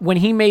thought when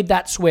he made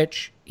that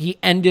switch, he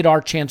ended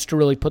our chance to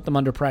really put them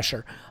under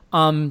pressure.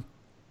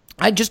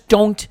 I just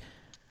don't...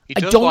 He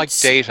does like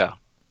data.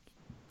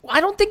 I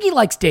don't think he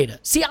likes data.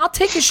 See, I'll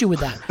take issue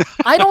with that.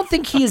 I don't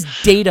think he is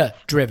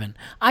data-driven.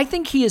 I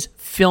think he is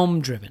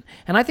film-driven.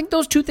 And I think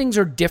those two things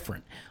are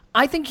different.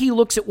 I think he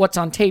looks at what's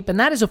on tape, and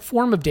that is a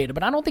form of data,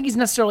 but I don't think he's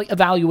necessarily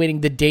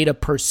evaluating the data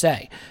per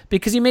se,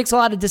 because he makes a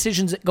lot of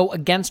decisions that go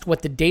against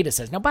what the data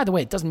says. Now, by the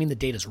way, it doesn't mean the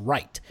data's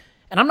right.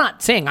 And I'm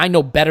not saying I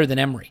know better than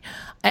Emery.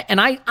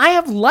 And I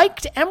have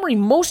liked Emery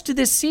most of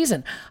this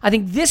season. I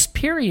think this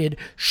period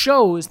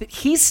shows that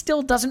he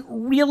still doesn't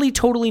really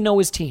totally know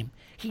his team.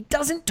 He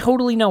doesn't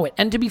totally know it.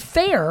 And to be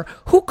fair,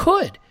 who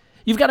could?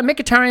 You've got a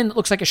Mkhitaryan that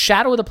looks like a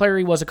shadow of the player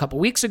he was a couple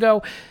weeks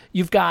ago.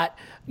 You've got,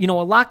 a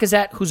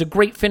Lacazette who's a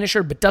great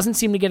finisher but doesn't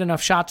seem to get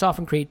enough shots off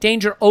and create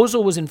danger.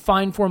 Ozil was in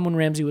fine form when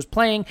Ramsey was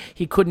playing.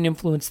 He couldn't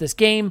influence this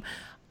game.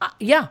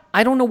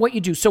 I don't know what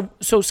you do. So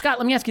Scott,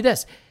 let me ask you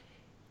this.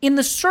 In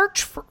the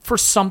search for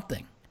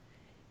something,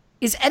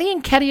 is Eddie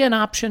Nketiah an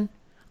option?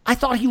 I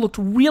thought he looked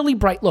really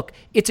bright. Look,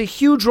 it's a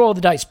huge roll of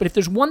the dice, but if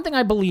there's one thing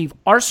I believe,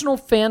 Arsenal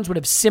fans would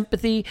have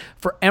sympathy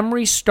for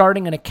Emery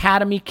starting an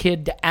academy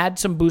kid to add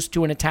some boost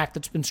to an attack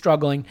that's been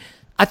struggling.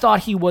 I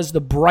thought he was the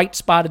bright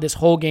spot of this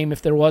whole game,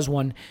 if there was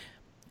one.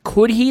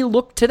 Could he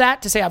look to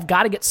that to say, I've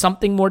got to get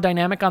something more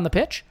dynamic on the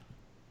pitch?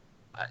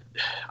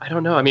 I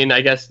don't know. I mean,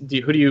 I guess,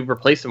 who do you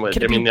replace him with?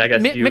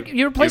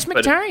 You replace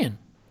Mkhitaryan.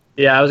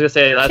 Yeah, I was going to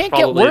say, that's can't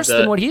probably get worse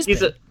than what he's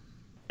been.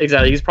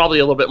 Exactly. He's probably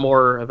a little bit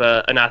more of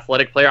an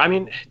athletic player. I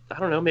mean, I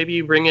don't know. Maybe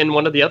you bring in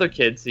one of the other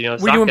kids. Were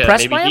Saka, you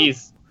impressed maybe by him?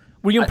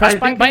 Were you impressed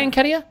by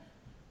Nketiah?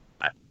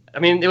 I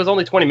mean, it was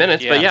only 20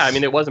 minutes, yes. But yeah, I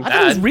mean, it wasn't bad. I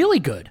thought he was really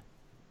good.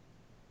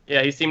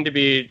 Yeah, he seemed to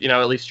be,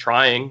 at least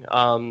trying,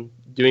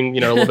 doing,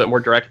 a little bit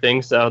more direct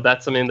things. So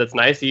that's something that's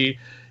nice. He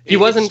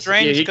wasn't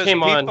strange because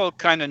people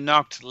kind of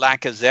knocked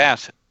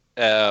Lacazette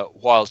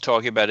while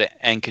talking about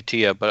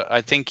Nketiah, but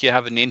I think you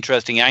have an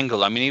interesting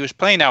angle. I mean, he was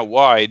playing out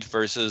wide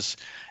versus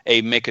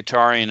a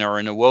Mkhitaryan or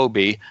an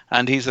Iwobi,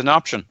 and he's an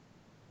option.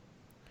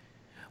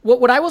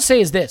 What I will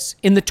say is this.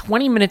 In the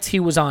 20 minutes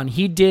he was on,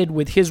 he did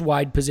with his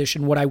wide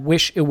position what I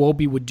wish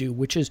Iwobi would do,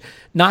 which is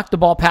knock the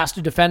ball past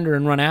a defender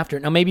and run after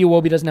it. Now, maybe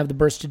Iwobi doesn't have the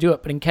burst to do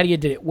it, but Nketiah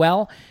did it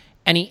well,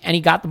 and he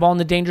got the ball in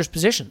the dangerous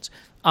positions.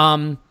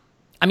 I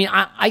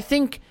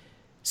think,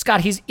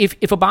 Scott, if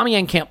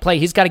Aubameyang can't play,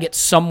 he's got to get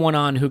someone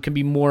on who can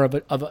be more of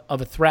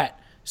a threat.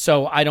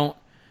 So I don't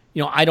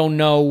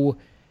know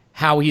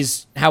how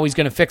he's going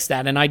to fix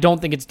that, and I don't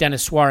think it's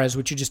Denis Suarez,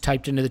 which you just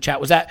typed into the chat.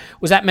 Was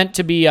that meant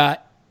to be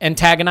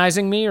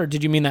antagonizing me, or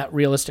did you mean that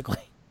realistically?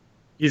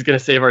 He's going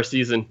to save our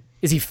season.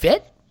 Is he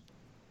fit?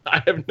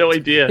 I have no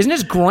idea. Isn't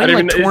his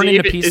groin torn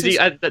into pieces?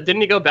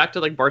 Didn't he go back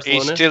to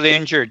Barcelona? He's still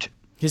injured.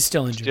 He's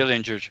still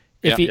injured.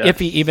 If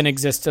he even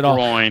exists at all.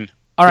 Groin.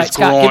 All right,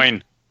 Scott.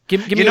 Groin.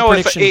 Give me a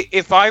prediction.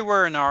 If I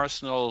were an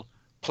Arsenal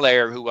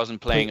player who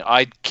wasn't playing,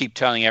 I'd keep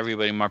telling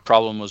everybody my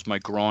problem was my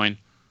groin.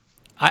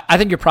 I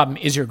think your problem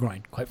is your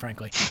groin, quite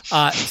frankly.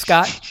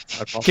 Scott,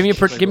 give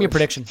me a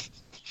prediction.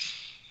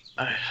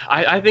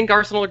 I think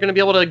Arsenal are going to be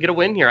able to get a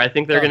win here. I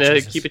think they're going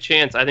to keep a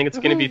chance. I think it's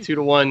going to be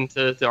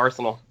 2-1 to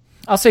Arsenal.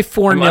 I'll say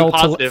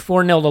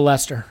 4-0 to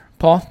Leicester.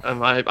 Paul? I'm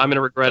going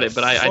to regret it,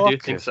 but I do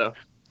think so.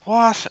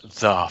 What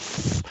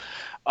the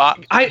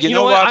you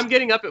know what? I'm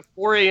getting up at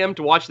 4 a.m.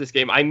 to watch this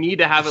game. I need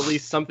to have at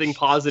least something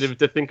positive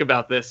to think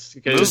about this.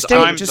 Because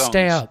just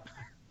stay up.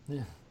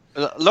 Yeah.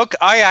 Look,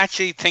 I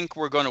actually think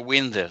we're going to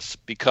win this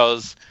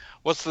because,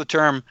 what's the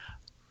term?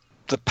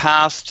 The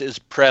past is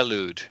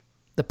prelude.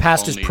 The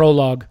past is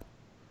prologue.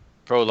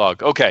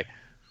 Prologue. Okay.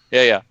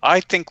 Yeah.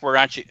 I think we're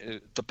actually,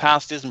 the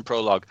past isn't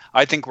prologue.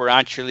 I think we're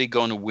actually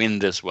going to win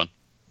this one.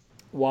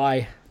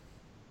 Why?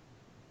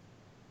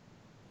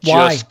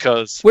 Why? Just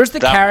because. Where's the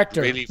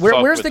character? Really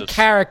Where's the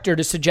character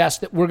to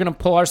suggest that we're going to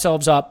pull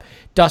ourselves up,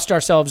 dust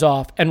ourselves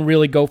off, and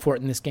really go for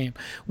it in this game?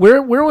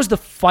 Where was the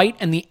fight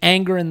and the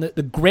anger and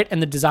the grit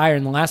and the desire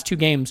in the last two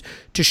games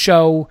to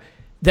show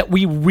that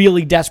we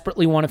really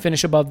desperately want to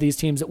finish above these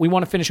teams, that we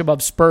want to finish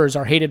above Spurs,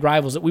 our hated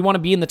rivals, that we want to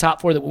be in the top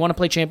four, that we want to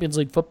play Champions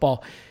League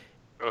football?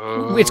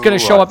 It's going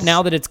to show up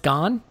now that it's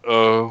gone?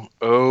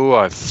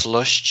 I've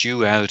flushed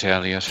you out,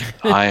 Elliot.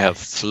 I have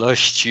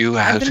flushed you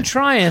out.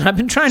 I've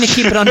been trying to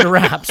keep it under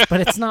wraps, but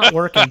it's not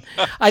working.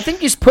 I think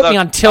he's put me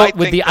on tilt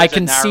with the "I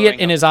can see it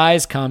in his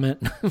eyes"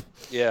 comment.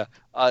 Yeah,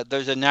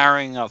 there's a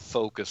narrowing of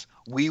focus.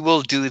 We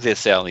will do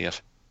this,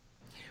 Elliot.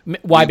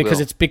 Why? Because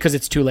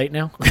it's too late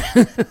now.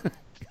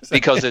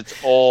 Because it's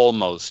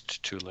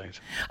almost too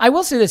late. I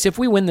will say this: if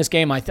we win this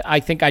game, I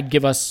think I'd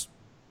give us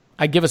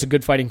a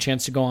good fighting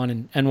chance to go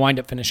on and wind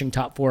up finishing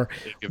top four.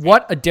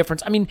 What a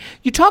difference. I mean,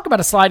 you talk about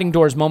a sliding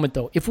doors moment,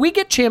 though. If we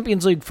get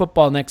Champions League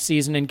football next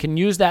season and can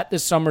use that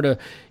this summer to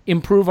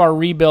improve our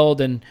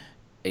rebuild and,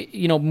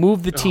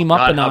 move the team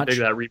up a notch. How big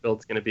that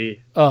rebuild's going to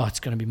be. Oh,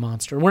 it's going to be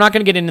monster. We're not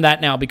going to get into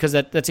that now because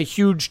that's a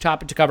huge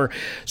topic to cover.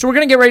 So we're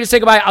going to get ready to say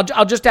goodbye.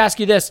 I'll just ask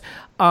you this.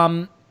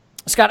 Scott,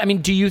 I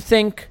mean, do you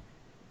think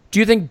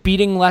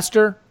beating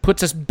Leicester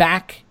puts us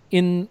back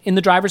in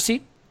the driver's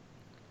seat?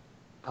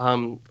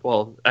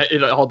 Well,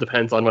 it all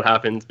depends on what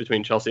happens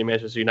between Chelsea and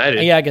Manchester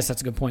United. Yeah, I guess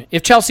that's a good point.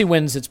 If Chelsea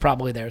wins, it's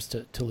probably theirs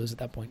to lose at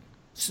that point.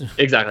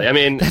 Exactly. I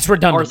mean, that's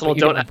redundant. Arsenal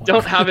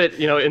don't have it,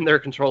 in their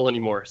control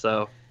anymore,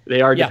 so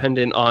they are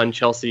dependent on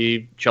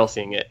Chelseaing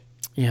it.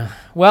 Yeah.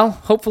 Well,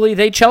 hopefully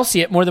they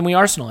Chelsea it more than we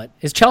Arsenal it.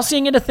 Is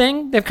Chelseaing it a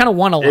thing? They've kind of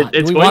won a lot.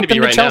 It's Do we going want to be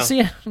them to right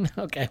Chelsea it?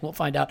 Okay, we'll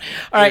find out.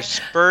 All right.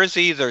 There's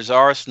Spursy, there's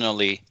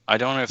Arsenal-y. I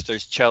don't know if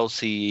there's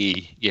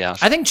Chelsea. Yeah.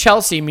 I think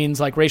Chelsea means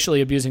like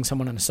racially abusing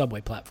someone on a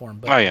subway platform.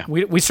 But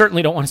we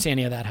certainly don't want to see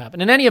any of that happen.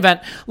 In any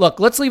event,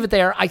 look, let's leave it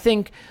there. I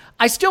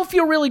still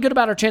feel really good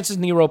about our chances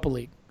in the Europa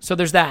League. So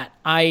there's that.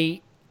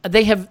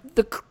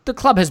 The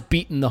club has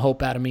beaten the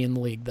hope out of me in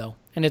the league, though.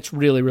 And it's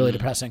really, really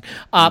depressing.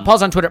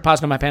 Paul's on Twitter at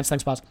Pause No My Pants.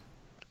 Thanks, Pause.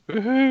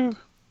 Woohoo.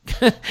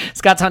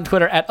 Scott's on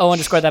Twitter at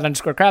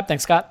 _that_crap.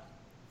 Thanks, Scott.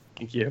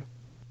 Thank you.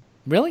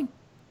 Really?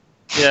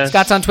 Yeah.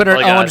 Scott's on Twitter at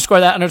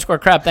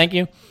 _that_crap. Thank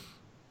you.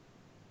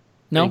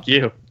 No? Thank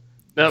you.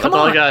 No, Come that's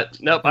all on. I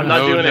got. Nope, I'm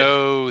not doing it.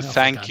 No,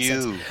 thank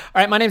you. All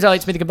right, my name's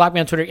Elliot Smith. You can block me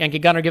on Twitter, Yankee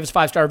Gunner. Give us a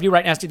 5-star review.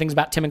 Write nasty things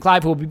about Tim and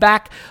Clive, who will be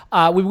back.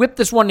 We whipped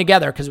this one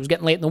together because it was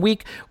getting late in the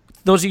week.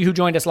 Those of you who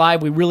joined us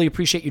live, we really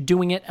appreciate you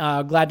doing it.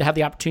 Glad to have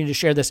the opportunity to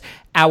share this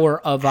hour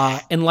of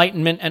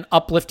enlightenment and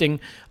uplifting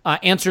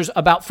answers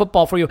about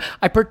football for you.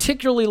 I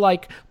particularly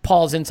like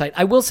Paul's insight.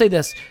 I will say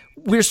this.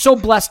 We're so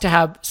blessed to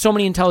have so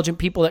many intelligent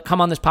people that come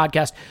on this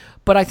podcast,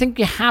 but I think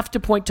you have to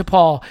point to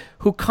Paul,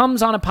 who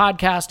comes on a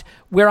podcast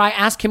where I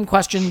ask him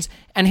questions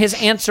and his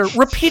answer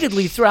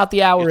repeatedly throughout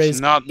the hour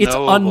it's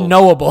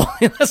unknowable.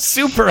 That's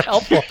super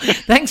helpful.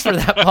 Thanks for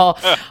that, Paul.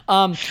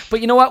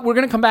 But you know what? We're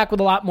going to come back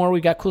with a lot more.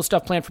 We've got cool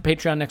stuff planned for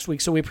Patreon next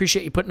week, so we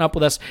appreciate you putting up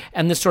with us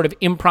and this sort of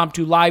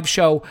impromptu live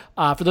show.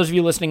 For those of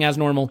you listening as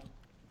normal,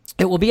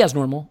 it will be as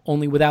normal,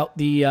 only without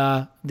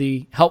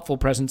the helpful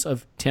presence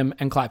of Tim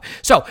and Clive.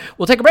 So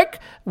we'll take a break.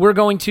 We're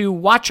going to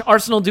watch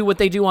Arsenal do what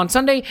they do on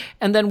Sunday,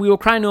 and then we will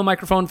cry into a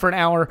microphone for an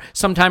hour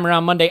sometime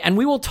around Monday, and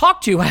we will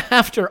talk to you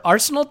after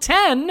Arsenal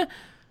 10.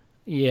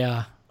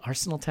 Yeah,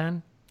 Arsenal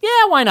 10?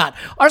 Yeah, why not?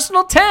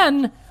 Arsenal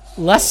 10,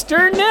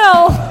 Leicester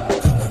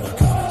 0.